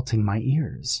assaulting my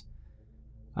ears.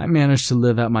 I managed to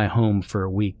live at my home for a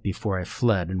week before I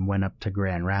fled and went up to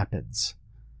Grand Rapids.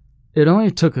 It only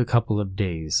took a couple of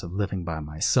days of living by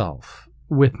myself,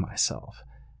 with myself,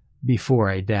 before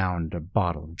I downed a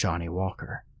bottle of Johnny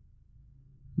Walker.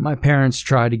 My parents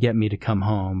tried to get me to come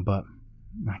home, but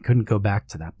I couldn't go back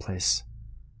to that place.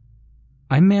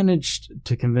 I managed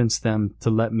to convince them to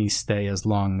let me stay as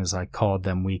long as I called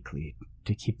them weekly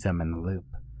to keep them in the loop.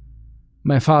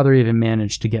 My father even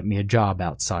managed to get me a job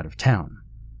outside of town.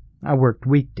 I worked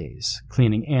weekdays,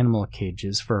 cleaning animal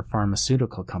cages for a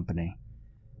pharmaceutical company.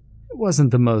 It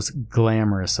wasn't the most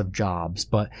glamorous of jobs,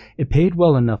 but it paid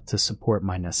well enough to support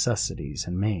my necessities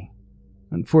and me.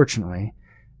 Unfortunately,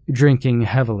 drinking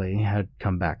heavily had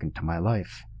come back into my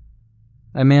life.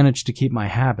 I managed to keep my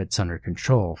habits under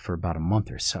control for about a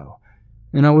month or so,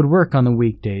 and I would work on the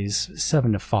weekdays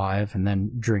 7 to 5 and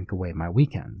then drink away my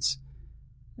weekends.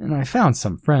 And I found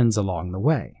some friends along the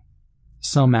way.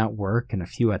 Some at work and a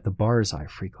few at the bars I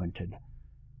frequented.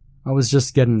 I was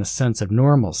just getting a sense of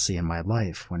normalcy in my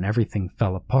life when everything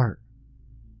fell apart.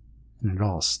 And it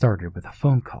all started with a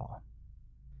phone call.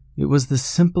 It was the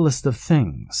simplest of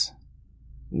things.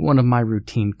 One of my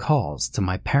routine calls to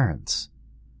my parents.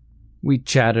 We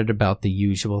chatted about the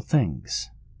usual things.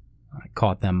 I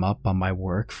caught them up on my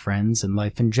work, friends, and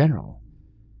life in general.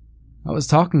 I was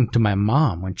talking to my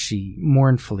mom when she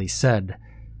mournfully said,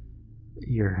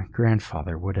 "Your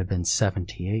grandfather would have been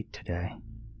 78 today."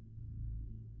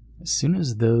 As soon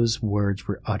as those words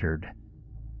were uttered,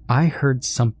 I heard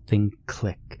something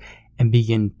click, and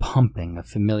began pumping a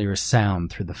familiar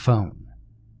sound through the phone.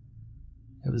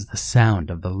 It was the sound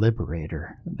of the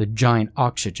Liberator, the giant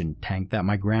oxygen tank that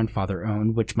my grandfather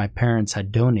owned, which my parents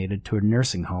had donated to a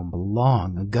nursing home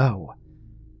long ago.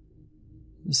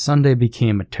 Sunday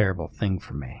became a terrible thing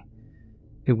for me.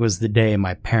 It was the day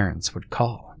my parents would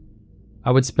call.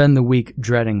 I would spend the week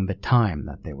dreading the time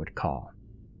that they would call.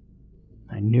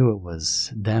 I knew it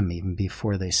was them even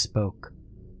before they spoke.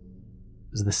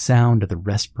 It was the sound of the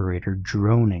respirator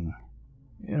droning.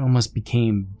 It almost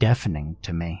became deafening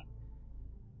to me.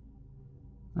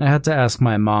 I had to ask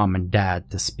my mom and dad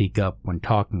to speak up when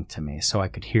talking to me so I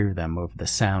could hear them over the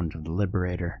sound of the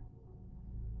Liberator.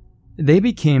 They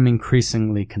became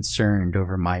increasingly concerned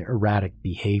over my erratic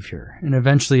behavior and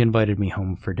eventually invited me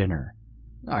home for dinner.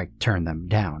 I turned them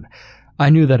down.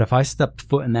 I knew that if I stepped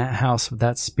foot in that house with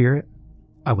that spirit,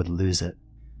 I would lose it.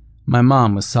 My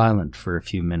mom was silent for a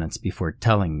few minutes before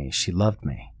telling me she loved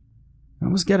me. I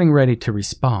was getting ready to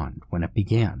respond when it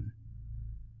began.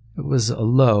 It was a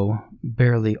low,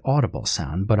 barely audible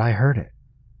sound, but I heard it.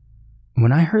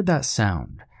 When I heard that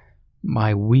sound,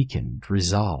 my weakened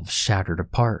resolve shattered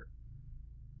apart.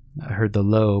 I heard the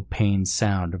low, pained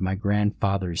sound of my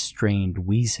grandfather's strained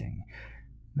wheezing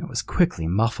that was quickly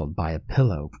muffled by a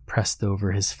pillow pressed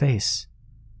over his face.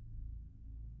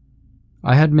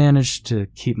 I had managed to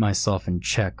keep myself in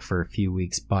check for a few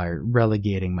weeks by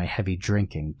relegating my heavy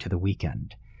drinking to the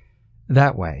weekend.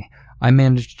 That way, I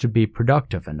managed to be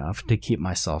productive enough to keep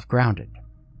myself grounded.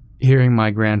 Hearing my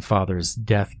grandfather's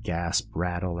death gasp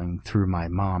rattling through my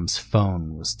mom's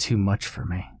phone was too much for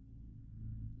me.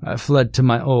 I fled to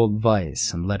my old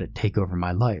vice and let it take over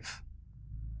my life.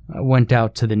 I went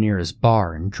out to the nearest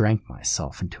bar and drank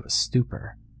myself into a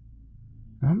stupor.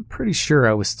 I'm pretty sure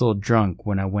I was still drunk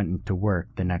when I went into work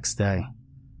the next day.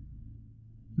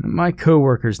 My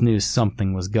coworkers knew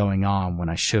something was going on when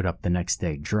I showed up the next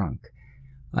day drunk.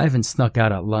 I even snuck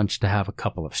out at lunch to have a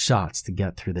couple of shots to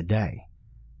get through the day.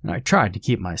 And I tried to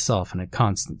keep myself in a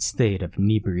constant state of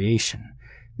inebriation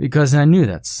because I knew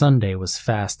that Sunday was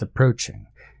fast approaching,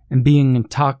 and being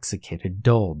intoxicated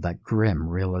dulled that grim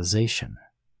realization.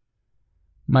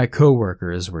 My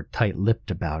coworkers were tight-lipped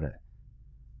about it,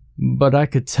 but I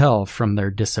could tell from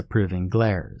their disapproving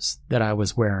glares that I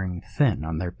was wearing thin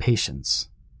on their patience.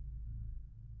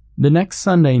 The next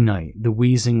Sunday night, the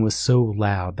wheezing was so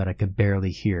loud that I could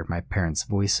barely hear my parents'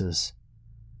 voices.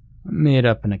 I made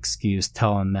up an excuse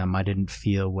telling them I didn't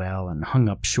feel well and hung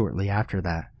up shortly after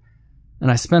that, and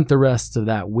I spent the rest of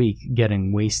that week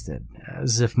getting wasted,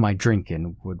 as if my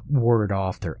drinking would ward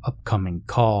off their upcoming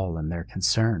call and their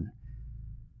concern.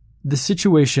 The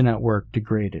situation at work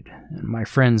degraded, and my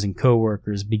friends and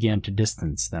coworkers began to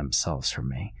distance themselves from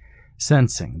me,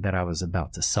 sensing that I was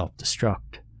about to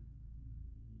self-destruct.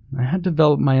 I had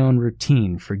developed my own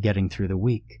routine for getting through the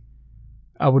week.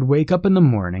 I would wake up in the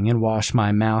morning and wash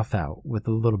my mouth out with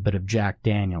a little bit of Jack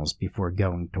Daniels before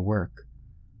going to work.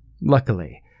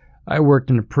 Luckily, I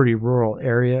worked in a pretty rural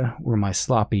area where my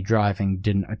sloppy driving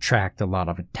didn't attract a lot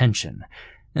of attention,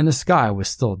 and the sky was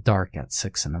still dark at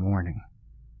 6 in the morning.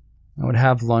 I would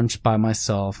have lunch by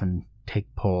myself and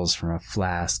take pulls from a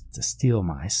flask to steel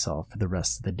myself for the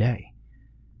rest of the day.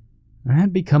 I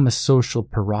had become a social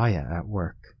pariah at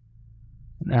work.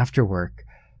 And after work,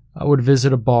 I would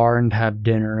visit a bar and have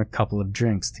dinner and a couple of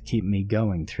drinks to keep me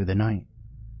going through the night.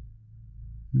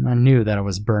 I knew that I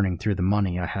was burning through the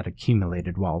money I had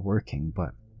accumulated while working,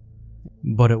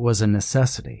 but it was a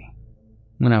necessity.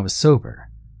 When I was sober,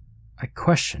 I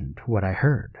questioned what I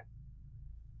heard.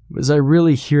 Was I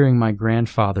really hearing my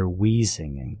grandfather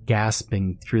wheezing and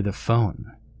gasping through the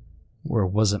phone? Or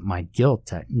was it my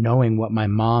guilt at knowing what my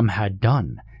mom had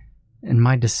done, and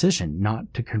my decision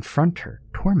not to confront her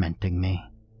tormenting me?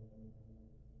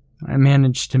 I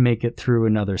managed to make it through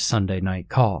another Sunday night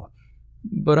call,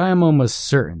 but I am almost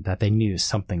certain that they knew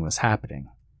something was happening.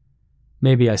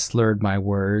 Maybe I slurred my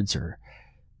words, or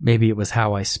maybe it was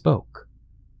how I spoke,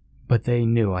 but they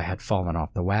knew I had fallen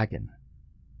off the wagon.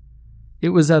 It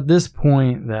was at this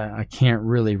point that I can't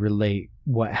really relate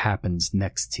what happens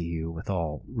next to you with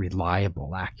all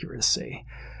reliable accuracy.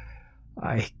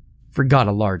 I forgot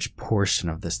a large portion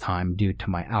of this time due to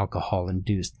my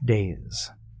alcohol-induced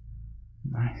daze.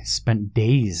 I spent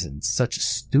days in such a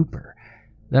stupor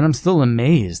that I'm still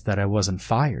amazed that I wasn't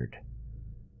fired.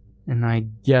 And I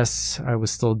guess I was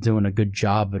still doing a good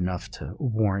job enough to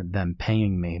warrant them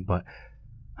paying me, but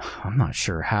I'm not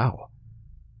sure how.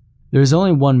 There's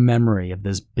only one memory of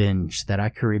this binge that I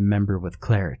can remember with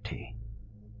clarity.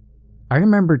 I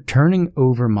remember turning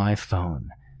over my phone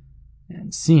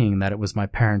and seeing that it was my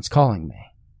parents calling me.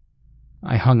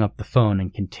 I hung up the phone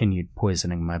and continued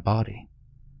poisoning my body.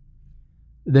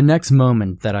 The next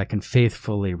moment that I can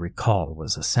faithfully recall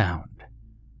was a sound.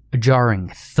 A jarring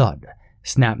thud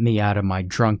snapped me out of my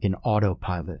drunken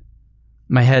autopilot.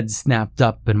 My head snapped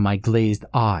up and my glazed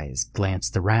eyes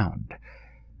glanced around.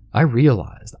 I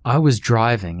realized I was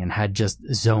driving and had just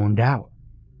zoned out.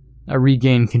 I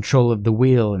regained control of the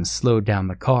wheel and slowed down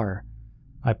the car.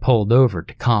 I pulled over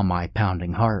to calm my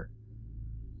pounding heart.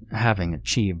 Having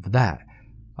achieved that,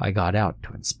 I got out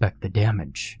to inspect the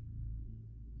damage.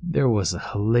 There was a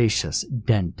hellacious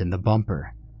dent in the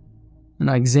bumper, and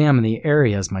I examined the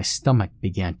area as my stomach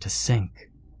began to sink.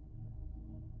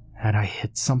 Had I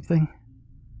hit something?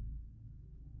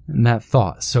 And that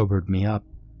thought sobered me up.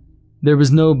 There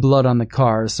was no blood on the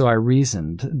car, so I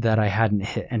reasoned that I hadn't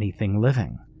hit anything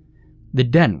living. The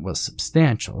dent was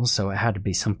substantial, so it had to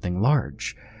be something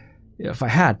large. If I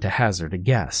had to hazard a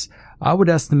guess, I would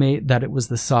estimate that it was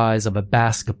the size of a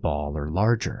basketball or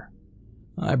larger.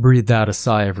 I breathed out a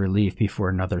sigh of relief before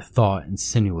another thought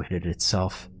insinuated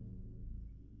itself.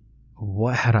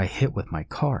 What had I hit with my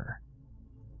car?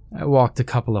 I walked a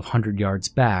couple of 100 yards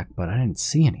back, but I didn't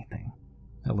see anything.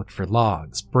 I looked for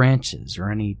logs, branches,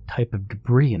 or any type of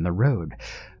debris in the road,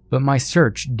 but my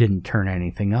search didn't turn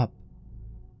anything up.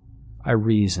 I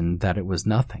reasoned that it was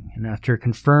nothing, and after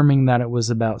confirming that it was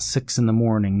about 6 in the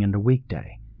morning and a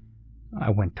weekday,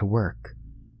 I went to work.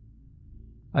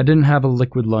 I didn't have a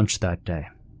liquid lunch that day.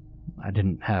 I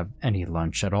didn't have any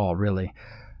lunch at all, really.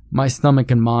 My stomach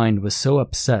and mind was so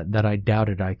upset that I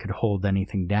doubted I could hold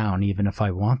anything down even if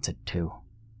I wanted to.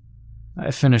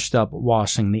 I finished up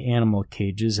washing the animal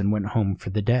cages and went home for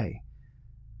the day.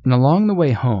 And along the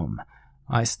way home,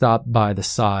 I stopped by the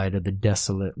side of the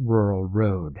desolate rural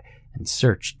road and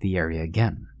searched the area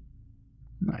again.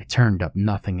 I turned up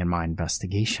nothing in my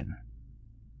investigation.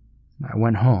 I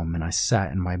went home and I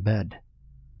sat in my bed.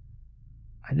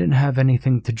 I didn't have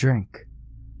anything to drink.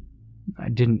 I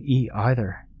didn't eat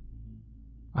either.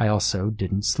 I also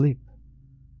didn't sleep.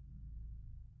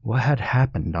 What had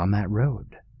happened on that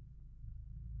road?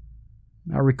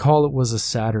 I recall it was a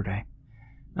Saturday.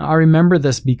 I remember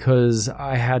this because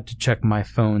I had to check my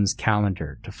phone's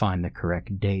calendar to find the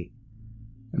correct date.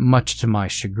 Much to my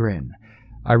chagrin,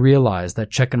 I realized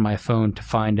that checking my phone to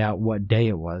find out what day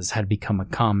it was had become a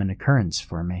common occurrence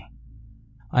for me.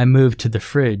 I moved to the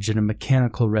fridge in a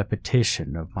mechanical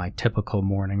repetition of my typical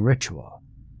morning ritual.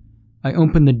 I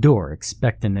opened the door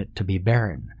expecting it to be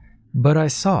barren, but I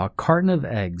saw a carton of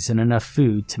eggs and enough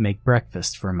food to make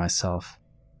breakfast for myself.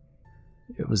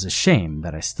 It was a shame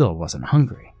that I still wasn't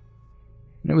hungry.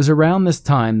 And it was around this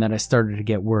time that I started to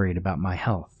get worried about my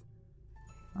health.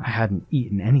 I hadn't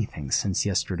eaten anything since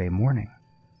yesterday morning.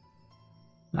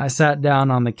 I sat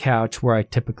down on the couch where I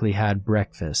typically had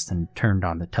breakfast and turned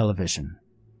on the television.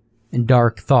 And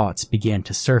dark thoughts began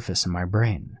to surface in my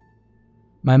brain.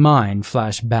 My mind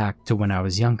flashed back to when I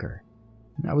was younger.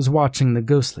 I was watching The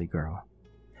Ghostly Girl.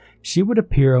 She would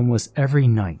appear almost every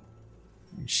night,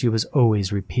 and she was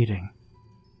always repeating.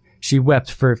 She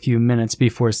wept for a few minutes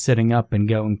before sitting up and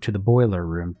going to the boiler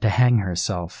room to hang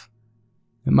herself.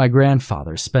 And my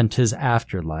grandfather spent his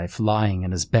afterlife lying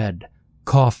in his bed,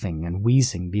 coughing and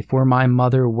wheezing before my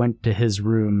mother went to his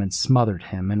room and smothered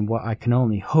him in what I can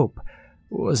only hope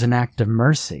was an act of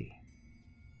mercy.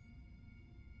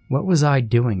 What was I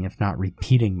doing if not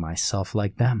repeating myself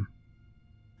like them?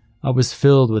 I was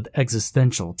filled with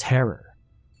existential terror.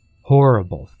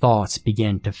 Horrible thoughts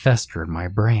began to fester in my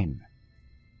brain.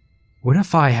 What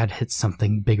if I had hit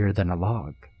something bigger than a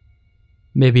log?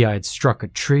 Maybe I had struck a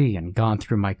tree and gone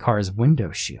through my car's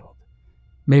window shield.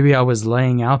 Maybe I was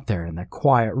laying out there in the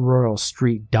quiet rural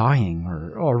street dying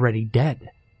or already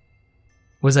dead.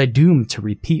 Was I doomed to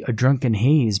repeat a drunken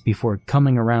haze before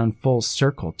coming around full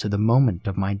circle to the moment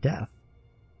of my death?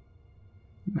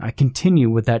 I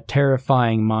continued with that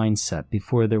terrifying mindset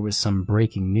before there was some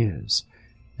breaking news,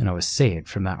 and I was saved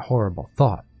from that horrible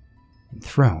thought and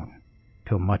thrown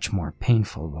to a much more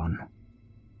painful one.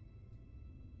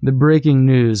 The breaking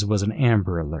news was an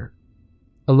Amber Alert.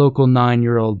 A local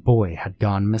 9-year-old boy had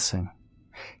gone missing.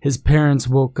 His parents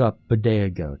woke up a day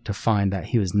ago to find that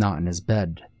he was not in his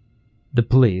bed. The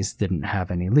police didn't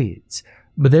have any leads,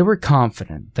 but they were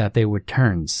confident that they would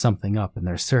turn something up in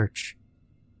their search.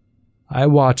 I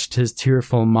watched his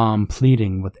tearful mom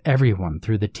pleading with everyone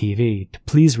through the TV to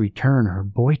please return her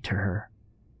boy to her.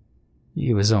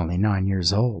 He was only 9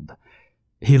 years old.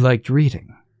 He liked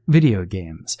reading, video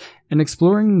games, and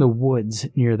exploring the woods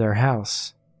near their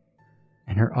house.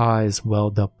 And her eyes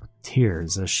welled up with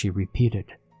tears as she repeated,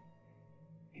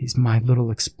 "He's my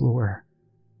little explorer.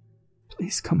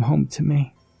 Please come home to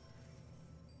me."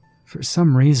 For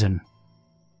some reason,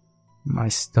 My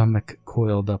stomach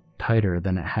coiled up tighter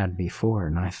than it had before,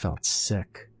 and I felt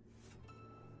sick.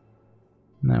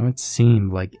 Now it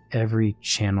seemed like every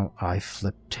channel I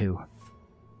flipped to,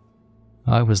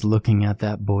 I was looking at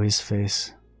that boy's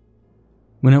face.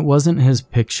 When it wasn't his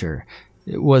picture,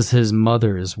 it was his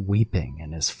mother's weeping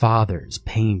and his father's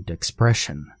pained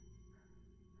expression.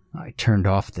 I turned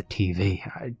off the TV.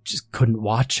 I just couldn't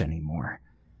watch anymore.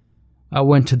 I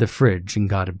went to the fridge and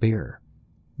got a beer.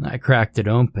 I cracked it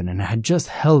open and had just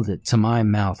held it to my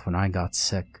mouth when I got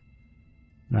sick.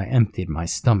 And I emptied my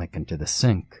stomach into the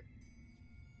sink.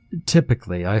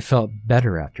 Typically, I felt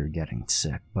better after getting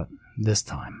sick, but this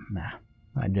time,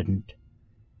 I didn't.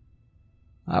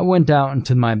 I went out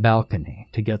into my balcony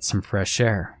to get some fresh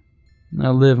air. I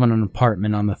live on an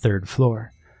apartment on the 3rd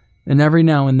floor, and every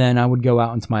now and then I would go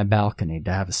out into my balcony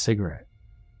to have a cigarette.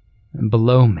 And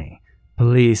below me,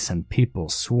 police and people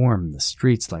swarmed the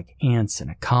streets like ants in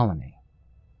a colony.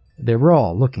 They were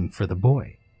all looking for the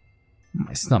boy.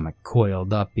 My stomach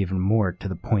coiled up even more to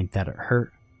the point that it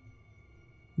hurt.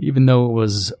 Even though it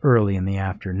was early in the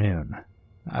afternoon,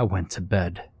 I went to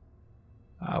bed.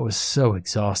 I was so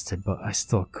exhausted, but I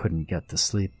still couldn't get to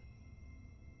sleep.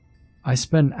 I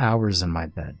spent hours in my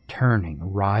bed, turning,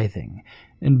 writhing,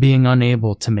 and being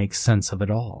unable to make sense of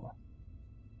it all.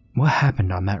 What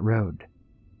happened on that road?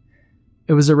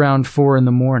 It was around 4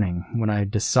 a.m. when I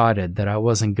decided that I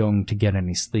wasn't going to get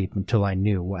any sleep until I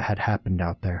knew what had happened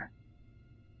out there.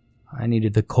 I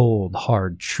needed the cold,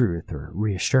 hard truth or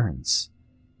reassurance.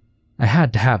 I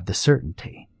had to have the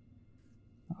certainty.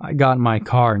 I got in my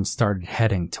car and started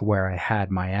heading to where I had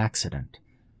my accident.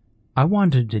 I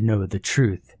wanted to know the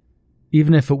truth,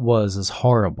 even if it was as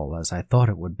horrible as I thought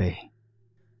it would be.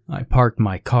 I parked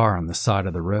my car on the side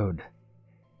of the road.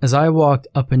 As I walked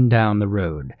up and down the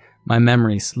road, my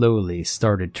memory slowly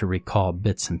started to recall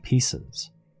bits and pieces.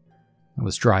 I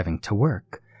was driving to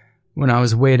work. When I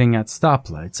was waiting at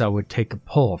stoplights, I would take a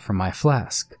pull from my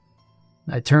flask.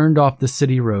 I turned off the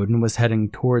city road and was heading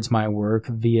towards my work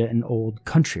via an old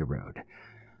country road.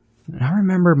 And I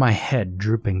remember my head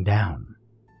drooping down.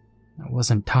 I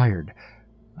wasn't tired.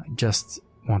 I just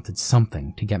wanted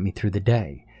something to get me through the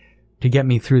day, to get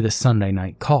me through the Sunday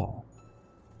night call.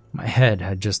 My head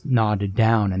had just nodded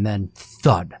down and then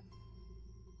thud.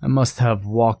 I must have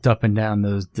walked up and down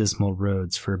those dismal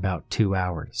roads for about 2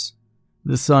 hours.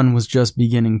 The sun was just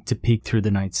beginning to peek through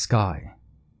the night sky,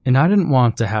 and I didn't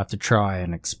want to have to try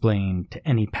and explain to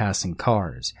any passing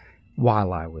cars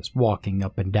while I was walking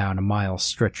up and down a mile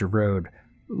stretch of road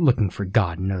looking for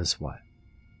God knows what.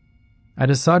 I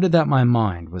decided that my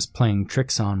mind was playing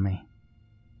tricks on me,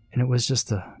 and it was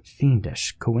just a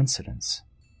fiendish coincidence.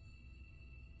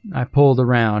 I pulled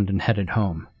around and headed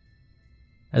home.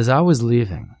 As I was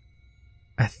leaving,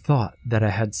 I thought that I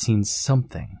had seen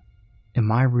something in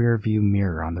my rearview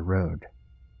mirror on the road.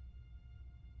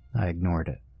 I ignored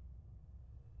it.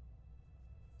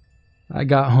 I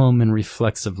got home and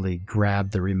reflexively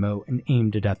grabbed the remote and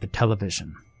aimed it at the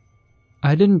television.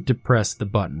 I didn't depress the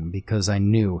button because I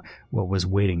knew what was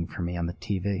waiting for me on the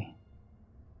TV.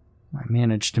 I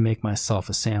managed to make myself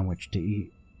a sandwich to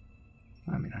eat.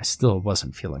 I still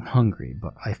wasn't feeling hungry,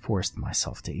 but I forced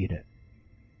myself to eat it.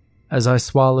 As I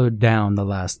swallowed down the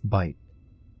last bite,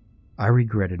 I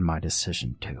regretted my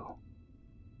decision too.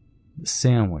 The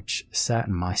sandwich sat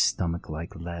in my stomach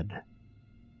like lead.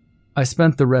 I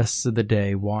spent the rest of the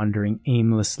day wandering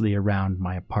aimlessly around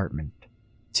my apartment,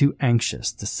 too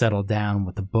anxious to settle down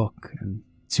with a book and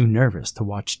too nervous to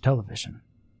watch television.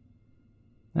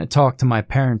 I talked to my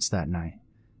parents that night,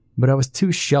 but I was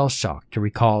too shell-shocked to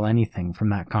recall anything from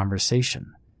that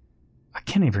conversation. I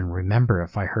can't even remember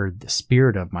if I heard the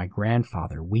spirit of my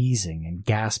grandfather wheezing and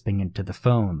gasping into the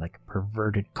phone like a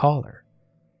perverted caller.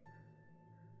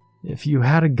 If you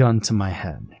had a gun to my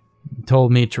head and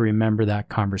told me to remember that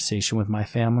conversation with my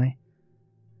family,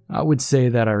 I would say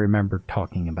that I remembered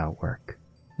talking about work.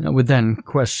 I would then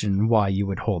question why you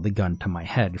would hold a gun to my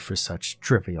head for such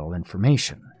trivial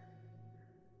information.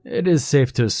 It is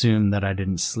safe to assume that I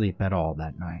didn't sleep at all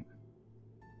that night.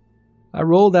 I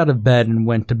rolled out of bed and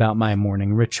went about my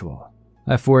morning ritual.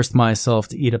 I forced myself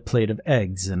to eat a plate of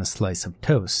eggs and a slice of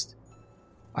toast.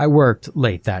 I worked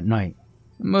late that night.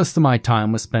 Most of my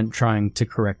time was spent trying to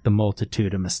correct the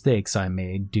multitude of mistakes I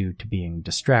made due to being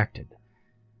distracted.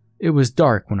 It was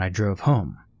dark when I drove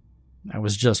home. I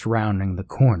was just rounding the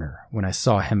corner when I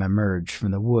saw him emerge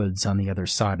from the woods on the other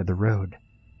side of the road.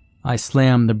 I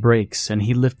slammed the brakes and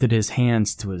he lifted his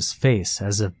hands to his face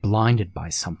as if blinded by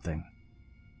something.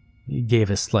 He gave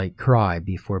a slight cry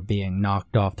before being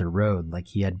knocked off the road like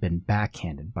he had been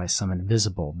backhanded by some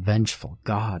invisible, vengeful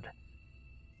god.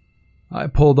 I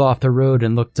pulled off the road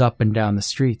and looked up and down the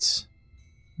streets.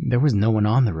 There was no one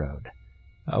on the road.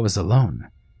 I was alone.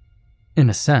 In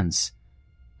a sense,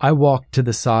 I walked to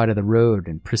the side of the road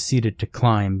and proceeded to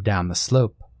climb down the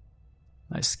slope.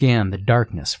 I scanned the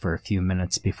darkness for a few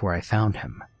minutes before I found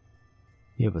him.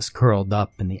 He was curled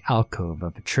up in the alcove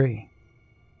of a tree.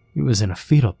 He was in a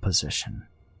fetal position,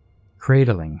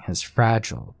 cradling his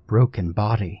fragile, broken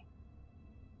body.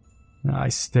 I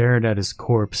stared at his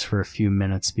corpse for a few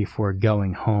minutes before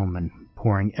going home and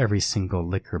pouring every single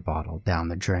liquor bottle down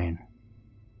the drain.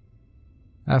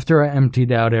 After I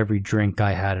emptied out every drink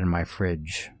I had in my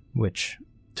fridge, which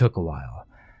took a while,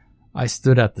 I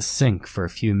stood at the sink for a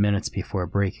few minutes before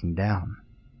breaking down.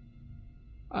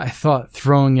 I thought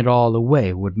throwing it all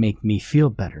away would make me feel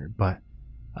better, but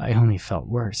I only felt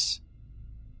worse.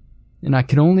 And I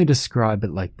can only describe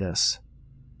it like this.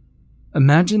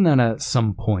 Imagine that at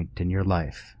some point in your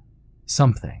life,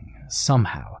 something,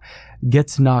 somehow,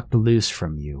 gets knocked loose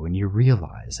from you and you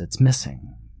realize it's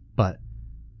missing, but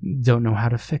don't know how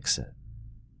to fix it.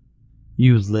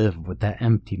 You live with that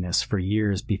emptiness for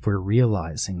years before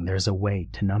realizing there's a way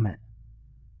to numb it.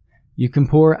 You can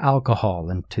pour alcohol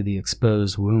into the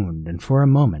exposed wound, and for a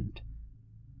moment,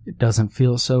 it doesn't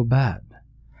feel so bad.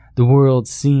 The world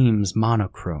seems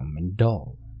monochrome and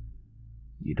dull.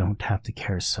 You don't have to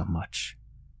care so much.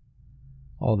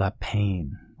 All that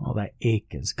pain, all that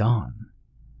ache is gone.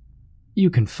 You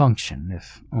can function,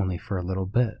 if only for a little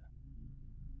bit.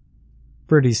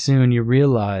 Pretty soon you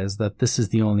realize that this is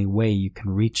the only way you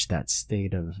can reach that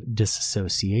state of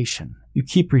disassociation. You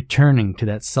keep returning to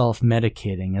that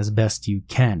self-medicating as best you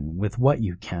can with what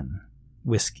you can.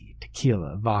 Whiskey,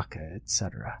 tequila, vodka,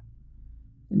 etc.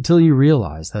 Until you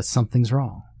realize that something's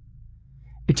wrong.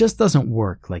 It just doesn't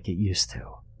work like it used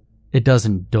to. It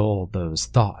doesn't dull those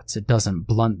thoughts. It doesn't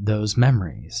blunt those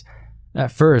memories.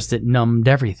 At first it numbed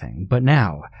everything, but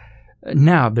now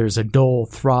there's a dull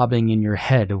throbbing in your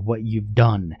head of what you've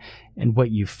done and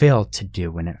what you failed to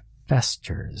do, and it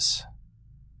festers.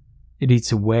 It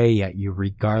eats away at you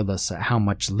regardless of how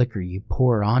much liquor you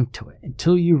pour onto it,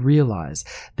 until you realize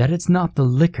that it's not the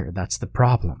liquor that's the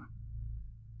problem.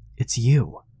 It's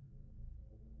you.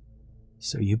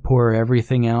 So you pour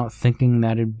everything out thinking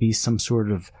that it'd be some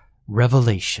sort of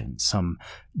revelation, some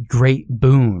great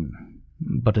boon,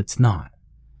 but it's not.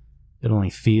 It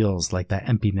only feels like that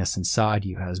emptiness inside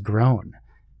you has grown,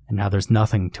 and now there's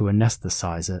nothing to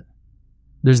anesthetize it.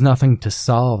 There's nothing to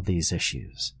solve these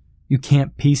issues. You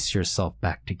can't piece yourself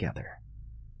back together.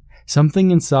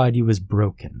 Something inside you is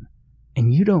broken,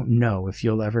 and you don't know if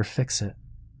you'll ever fix it.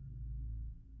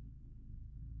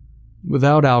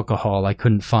 Without alcohol, I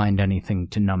couldn't find anything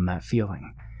to numb that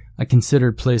feeling. I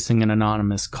considered placing an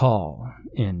anonymous call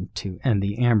in to end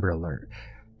the Amber Alert,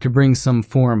 to bring some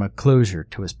form of closure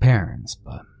to his parents,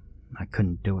 but I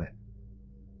couldn't do it.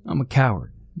 I'm a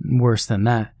coward. Worse than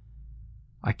that,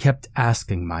 I kept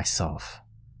asking myself,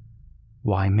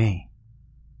 why me?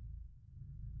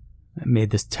 I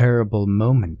made this terrible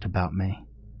moment about me.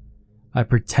 I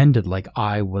pretended like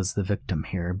I was the victim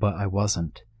here, but I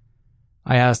wasn't.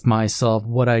 I asked myself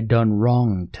what I'd done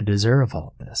wrong to deserve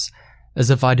all this, as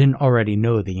if I didn't already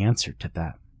know the answer to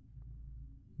that.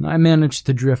 I managed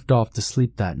to drift off to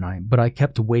sleep that night, but I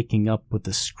kept waking up with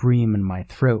a scream in my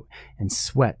throat and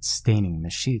sweat staining the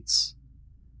sheets.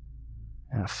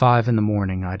 At 5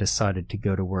 a.m, I decided to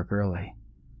go to work early.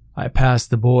 I passed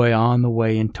the boy on the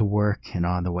way into work and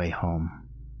on the way home.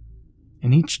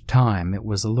 And each time it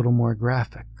was a little more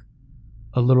graphic,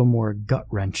 a little more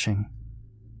gut-wrenching.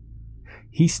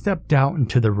 He stepped out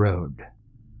into the road.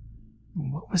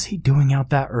 What was he doing out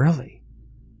that early?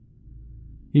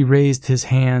 He raised his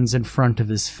hands in front of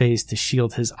his face to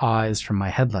shield his eyes from my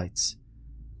headlights.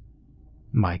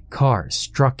 My car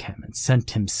struck him and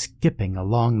sent him skipping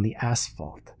along the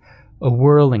asphalt, a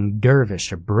whirling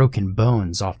dervish of broken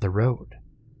bones off the road.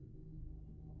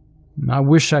 I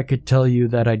wish I could tell you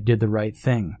that I did the right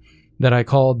thing, that I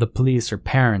called the police or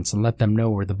parents and let them know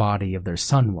where the body of their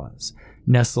son was,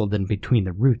 nestled in between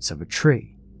the roots of a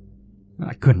tree.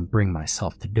 I couldn't bring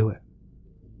myself to do it.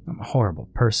 I'm a horrible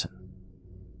person.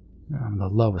 I'm the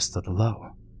lowest of the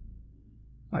low.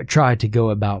 I tried to go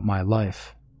about my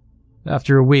life.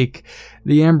 After a week,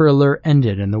 the Amber Alert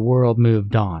ended and the world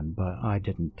moved on, but I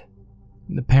didn't.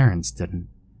 The parents didn't.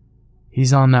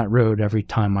 He's on that road every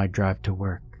time I drive to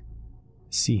work.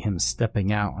 I see him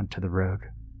stepping out onto the road.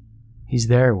 He's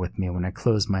there with me when I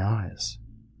close my eyes.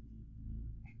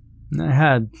 I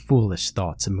had foolish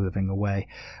thoughts of moving away,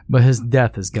 but his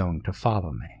death is going to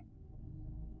follow me.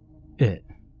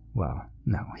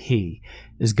 He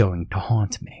is going to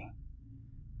haunt me.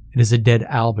 It is a dead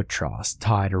albatross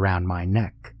tied around my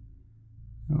neck.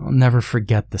 I'll never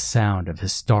forget the sound of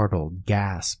his startled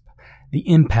gasp, the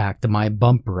impact of my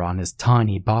bumper on his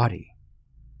tiny body.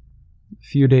 A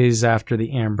few days after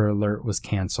the Amber Alert was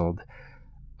canceled,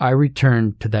 I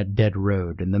returned to that dead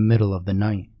road in the middle of the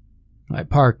night. I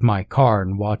parked my car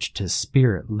and watched his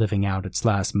spirit living out its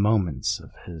last moments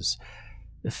of his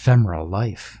ephemeral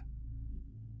life.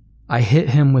 I hit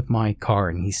him with my car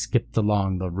and he skipped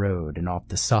along the road and off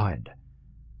the side.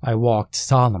 I walked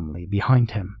solemnly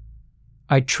behind him.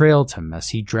 I trailed him as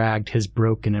he dragged his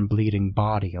broken and bleeding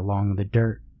body along the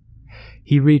dirt.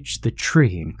 He reached the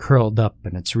tree and curled up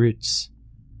in its roots.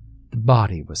 The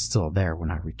body was still there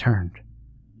when I returned.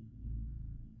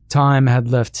 Time had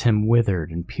left him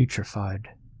withered and putrefied.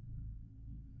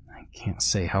 I can't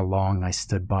say how long I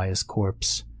stood by his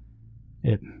corpse.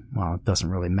 It doesn't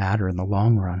really matter in the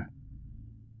long run.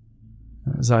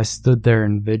 As I stood there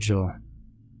in vigil,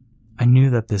 I knew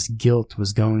that this guilt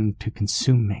was going to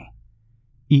consume me,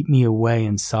 eat me away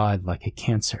inside like a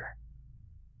cancer.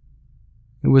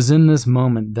 It was in this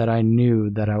moment that I knew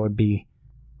that I would be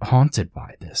haunted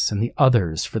by this and the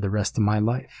others for the rest of my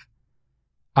life.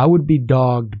 I would be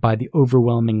dogged by the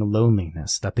overwhelming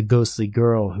loneliness that the ghostly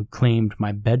girl who claimed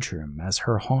my bedroom as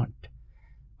her haunt.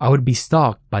 I would be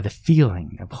stalked by the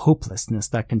feeling of hopelessness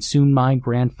that consumed my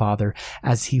grandfather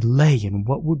as he lay in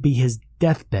what would be his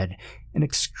deathbed and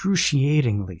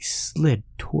excruciatingly slid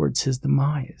towards his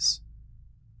demise.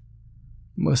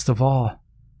 Most of all,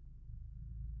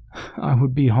 I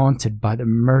would be haunted by the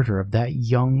murder of that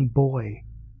young boy.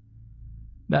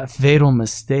 That fatal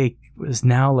mistake was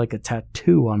now like a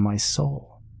tattoo on my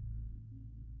soul.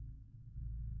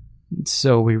 And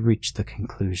so we reached the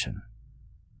conclusion.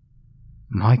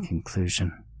 My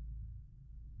conclusion.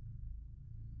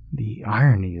 The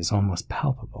irony is almost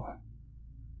palpable.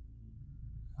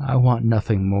 I want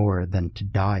nothing more than to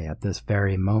die at this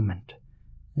very moment,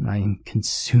 and I am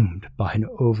consumed by an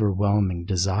overwhelming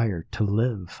desire to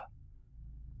live.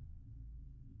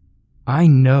 I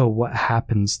know what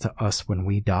happens to us when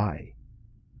we die.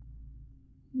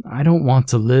 I don't want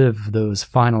to live those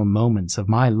final moments of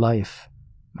my life,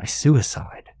 my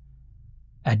suicide,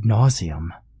 ad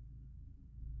nauseam.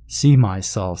 See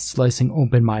myself slicing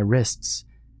open my wrists,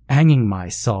 hanging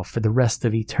myself for the rest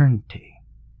of eternity.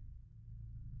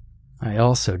 I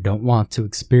also don't want to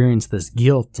experience this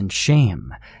guilt and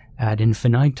shame ad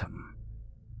infinitum.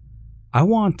 I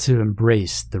want to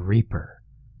embrace the Reaper,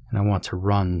 and I want to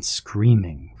run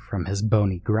screaming from his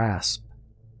bony grasp.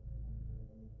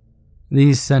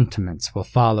 These sentiments will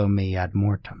follow me ad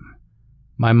mortem.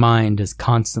 My mind is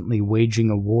constantly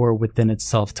waging a war within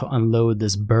itself to unload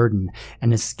this burden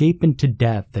and escape into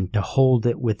death and to hold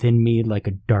it within me like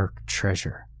a dark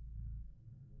treasure.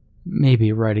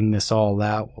 Maybe writing this all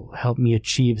out will help me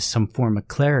achieve some form of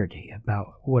clarity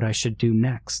about what I should do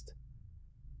next.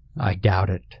 I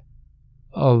doubt it,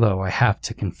 although I have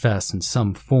to confess in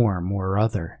some form or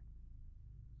other.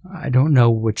 I don't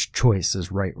know which choice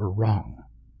is right or wrong.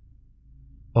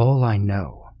 All I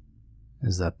know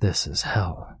is that this is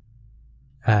hell,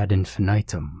 ad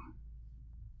infinitum,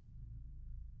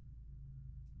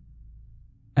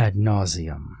 ad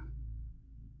nauseam.